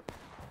Fucking, right now.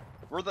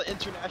 we're the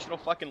international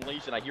fucking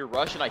legion. I hear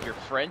Russian, I hear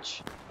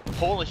French,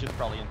 Polish is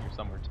probably in here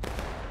somewhere too.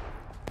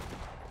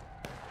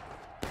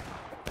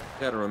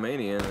 Got a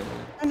Romanian.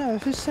 I know,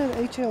 who said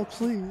HL,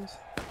 please?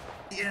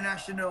 The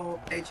International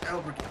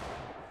HL Brigade.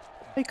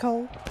 Hey,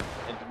 Cole.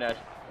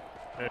 International.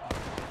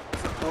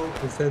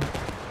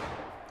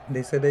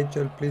 They said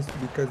HL please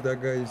because that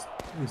guy is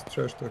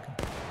trash talking.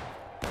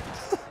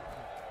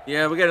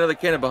 Yeah, we got another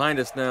cannon behind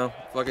us now.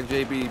 Fucking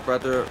JB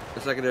brought the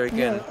secondary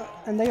cannon. Yeah,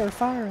 and they are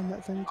firing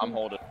that thing. I'm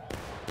holding.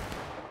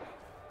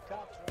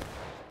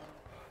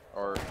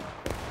 Or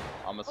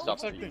I'm gonna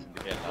stop using the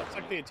cannon. Looks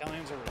like the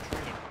Italians are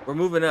retreating. We're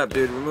moving up,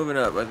 dude. We're moving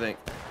up, I think.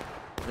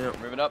 Yep.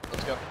 Moving up,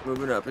 let's go.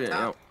 Moving up,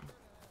 yeah. Yep.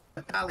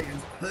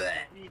 Italians.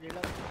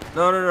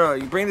 No.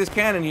 You bring this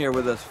cannon here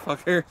with us,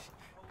 fucker.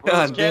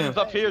 God damn. Cannons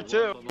up here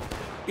too.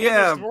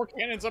 Yeah. There's more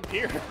cannons up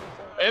here.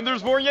 And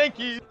there's more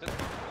Yankees.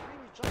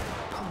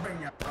 I'm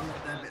bringing up.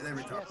 They're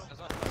retarded.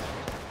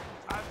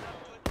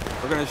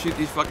 We're gonna shoot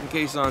these fucking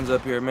caissons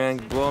up here, man.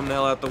 Blow them the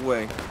hell out the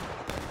way.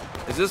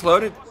 Is this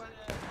loaded?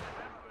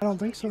 I don't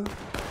think so.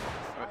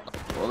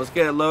 Well, let's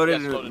get it loaded,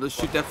 Yes, and loaded. let's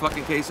shoot that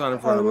fucking caisson in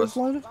front of Oh, us. it's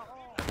loaded?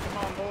 Come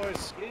on,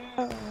 boys.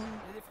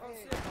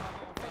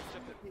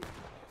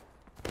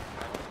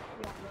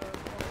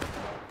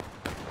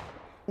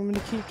 Want me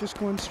to keep just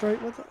going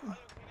straight with it?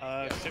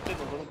 Shift it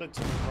a little bit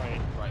to the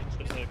right.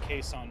 There's a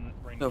case on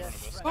right in The front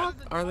of us. fuck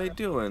are they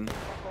doing?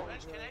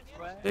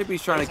 They'd be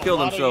trying to There's kill a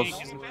lot of themselves.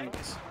 Yankees in front of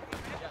us.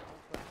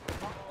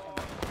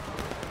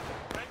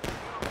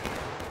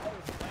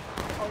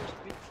 Oh,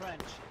 speak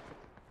French.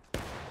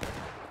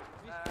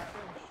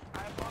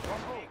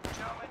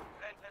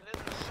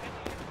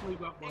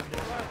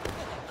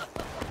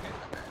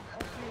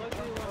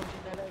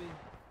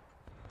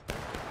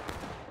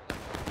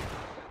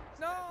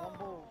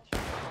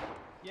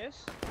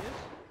 Yes, yes.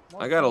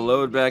 I got a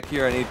load back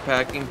here. I need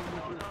packing.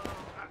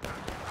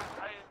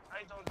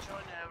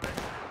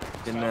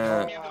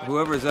 Can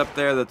whoever's up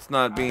there that's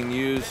not being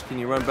used, can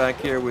you run back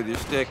here with your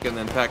stick and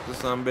then pack this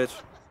son of a bitch?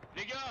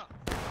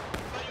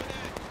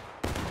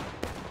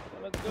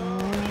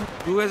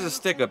 Who has a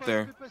stick up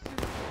there?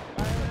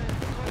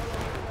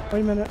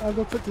 Wait a minute, I'll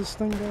go put this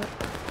thing back.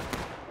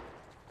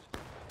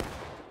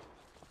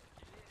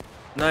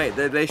 Knight,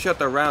 they shut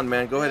their round,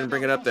 man. Go ahead and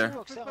bring it up there.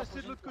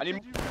 I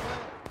need.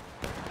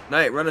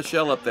 Knight, run a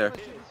shell up there.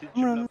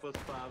 Run.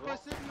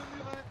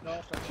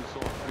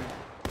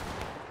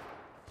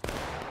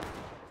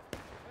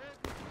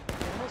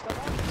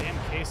 Damn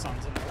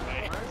caissons in the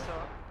way.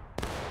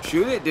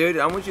 Shoot it, dude.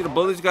 I want you to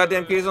blow these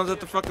goddamn caissons out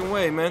the fucking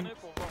way, man.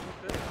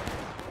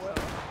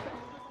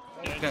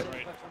 Yeah,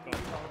 right.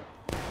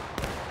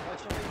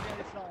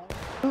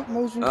 Oh,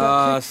 Mosby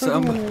got kicked for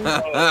some. doing it.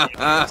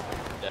 Yeah,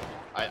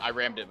 I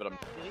rammed it, but I'm.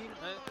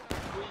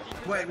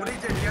 Wait, what did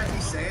he do? Did you actually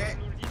say it?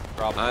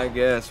 Probably. I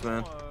guess,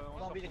 man.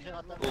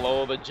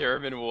 Blow the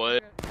German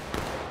wood.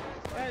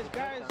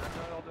 Guys.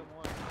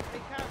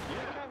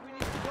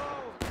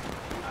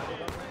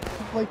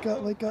 Wake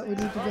up, we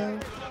need to go.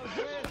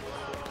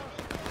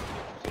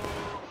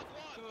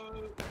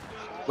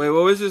 Wait,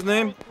 what was his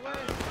name?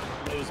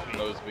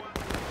 Mosby.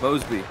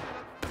 Mosby.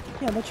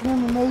 Yeah, don't you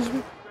remember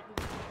Mosby?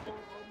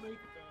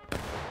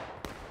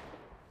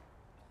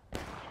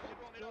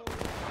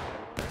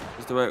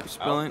 Is the right I don't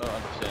spelling?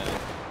 understand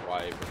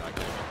why we're not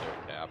getting it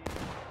there, Cap.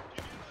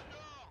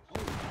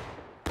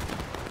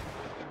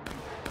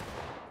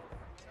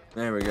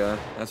 There we go.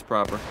 That's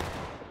proper.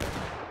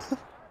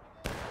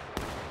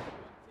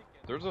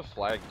 There's a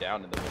flag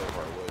down in the middle of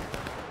our wood.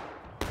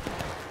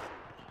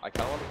 I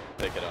kind of want to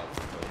pick it up.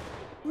 But...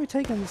 Where are we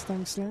taking this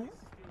thing, Snap?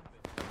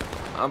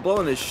 I'm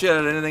blowing the shit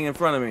out of anything in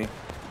front of me.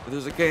 If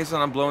there's a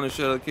caisson, I'm blowing the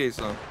shit out of the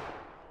caisson.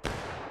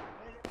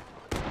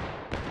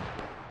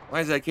 Why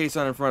is that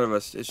caisson in front of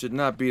us? It should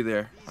not be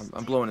there.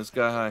 I'm blowing it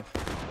sky high.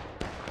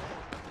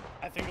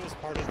 I think it was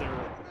part of their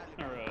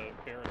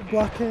barricade.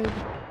 Blockade.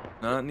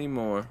 Not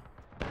anymore.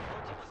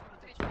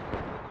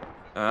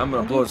 I'm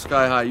gonna blow it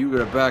sky high. You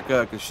gotta back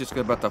up, cause shit's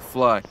about to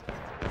fly.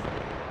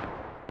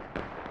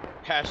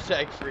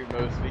 Hashtag free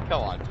Mosby.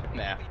 Come on,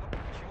 nah.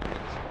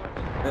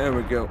 There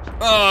we go.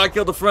 Oh, I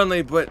killed a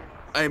friendly, but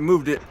I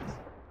moved it.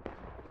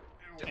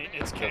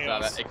 It's That's not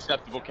chaos. an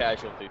acceptable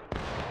casualty.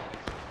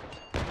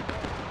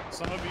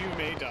 Some of you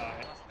may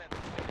die.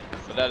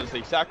 But that is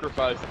a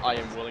sacrifice I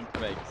am willing to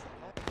make.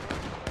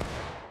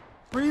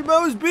 Free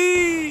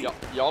Mosby!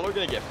 Y'all are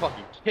gonna get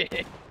fucking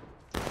kicked.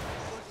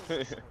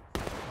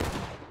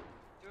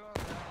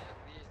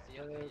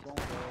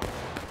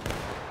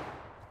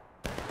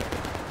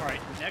 Alright,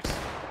 next.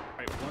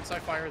 Alright, once I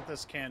fire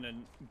this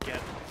cannon,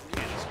 get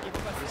canister.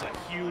 There's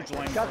a huge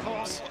line of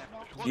these.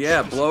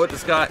 Yeah, blow it the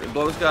sky.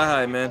 Blow the sky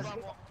high, man.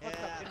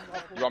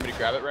 You want me to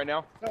grab it right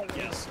now?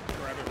 Yes,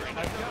 grab it right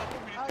now.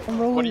 I'm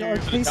What rolling are you our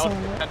using? case A on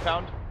 10 it.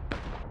 pound?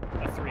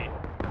 A 3.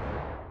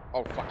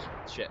 Oh fuck.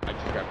 Shit, I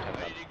just grabbed 10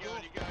 pound.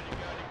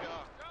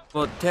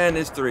 Well, 10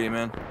 is 3,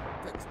 man.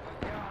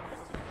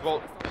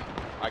 Well,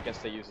 I guess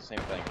they use the same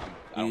thing.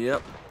 I don't-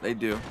 Yep, they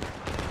do.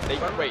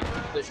 Wait,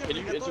 can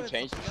you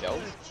interchange the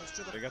shells?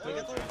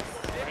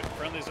 Alright,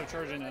 friendlies are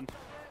charging in.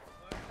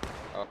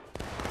 Oh.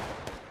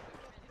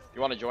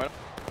 You want to join them?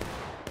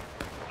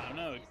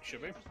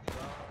 Should be.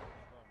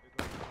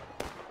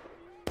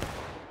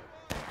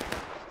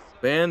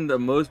 Band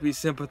of Mosby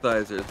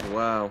sympathizers.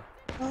 Wow.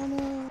 Oh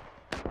no.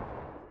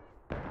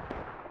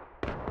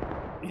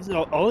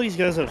 All these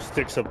guys have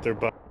sticks up their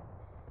butt.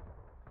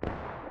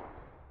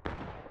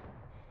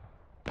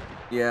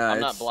 Yeah,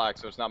 I'm not black,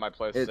 so it's not my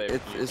place to say.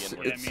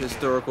 It's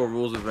historical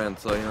rules event,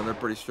 so you know they're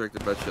pretty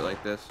strict about shit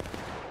like this.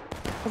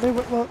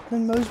 Well,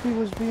 then Mosby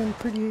was being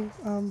pretty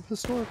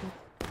historical.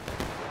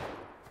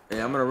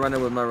 Yeah, I'm gonna run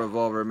in with my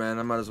revolver, man.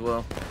 I might as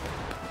well.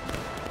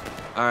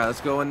 All right, let's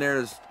go in there.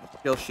 Just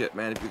kill shit,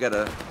 man. If you got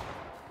a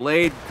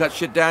blade, cut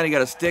shit down. You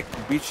got a stick,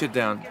 beat shit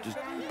down. Just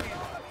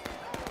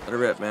let it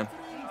rip, man.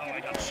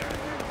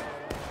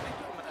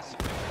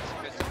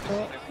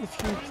 Well, if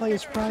you play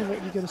as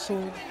private, you get a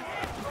sword.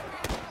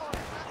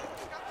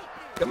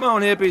 Come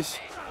on, hippies.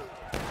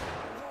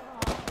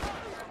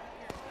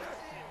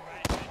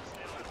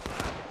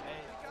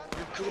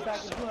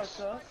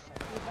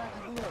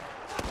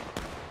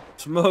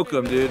 Smoke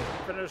them, dude.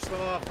 Finish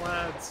them off,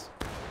 lads.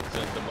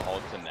 Send them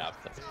all to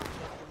NAFTA.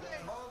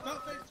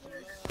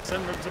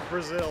 Send them to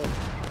Brazil.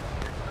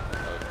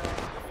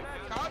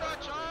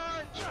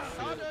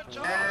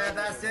 And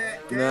that's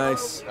it.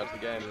 Nice. That's the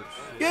game.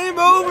 Game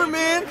over,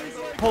 man.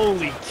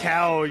 Holy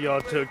cow,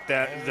 y'all took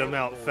them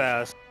out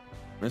fast.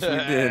 Yes, we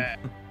did.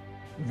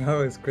 That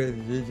was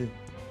crazy, GG.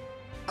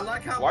 I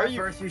like how Why are my you,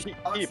 first usually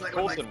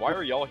Colson, why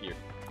are y'all here?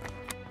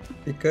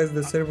 Because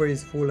the server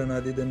is full and I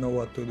didn't know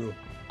what to do.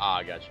 Ah,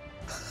 I got you.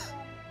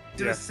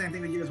 Do the same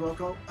thing with you as well,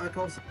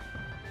 Colson?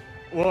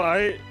 Well,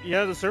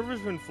 the server's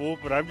been full,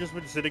 but I've just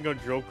been sitting on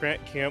drill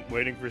camp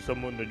waiting for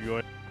someone to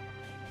join.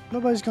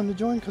 Nobody's going to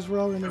join because we're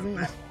all in the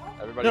van.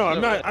 No,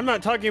 I'm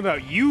not talking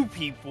about you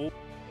people.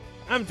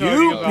 I'm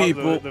talking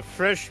about the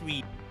fresh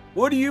meat.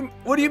 What do you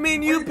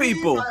mean, you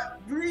people?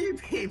 You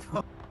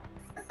people.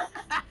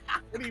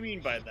 What do you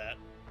mean by that?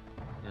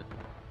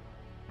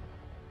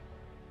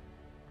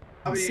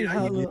 I mean, see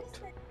how it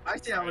looked. I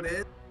see how it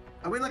is.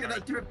 Are we looking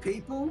at different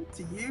people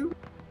to you?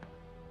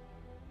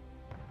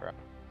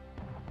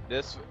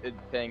 This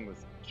thing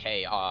was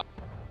chaos.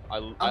 I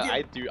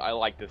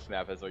like this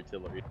snap as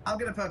artillery. I'm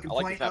gonna put a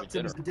complaint up to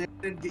dinner. Mr.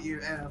 Dixon, get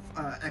you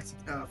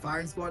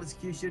firing squad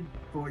execution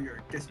for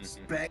your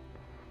disrespect.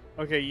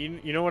 Okay,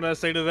 you know what I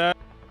say to that?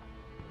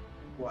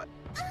 What?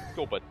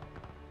 Stupid.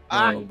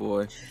 Oh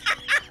boy.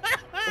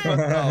 What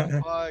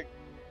the fuck?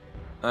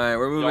 All right,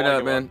 we're moving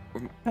out, man.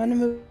 Time to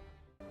move.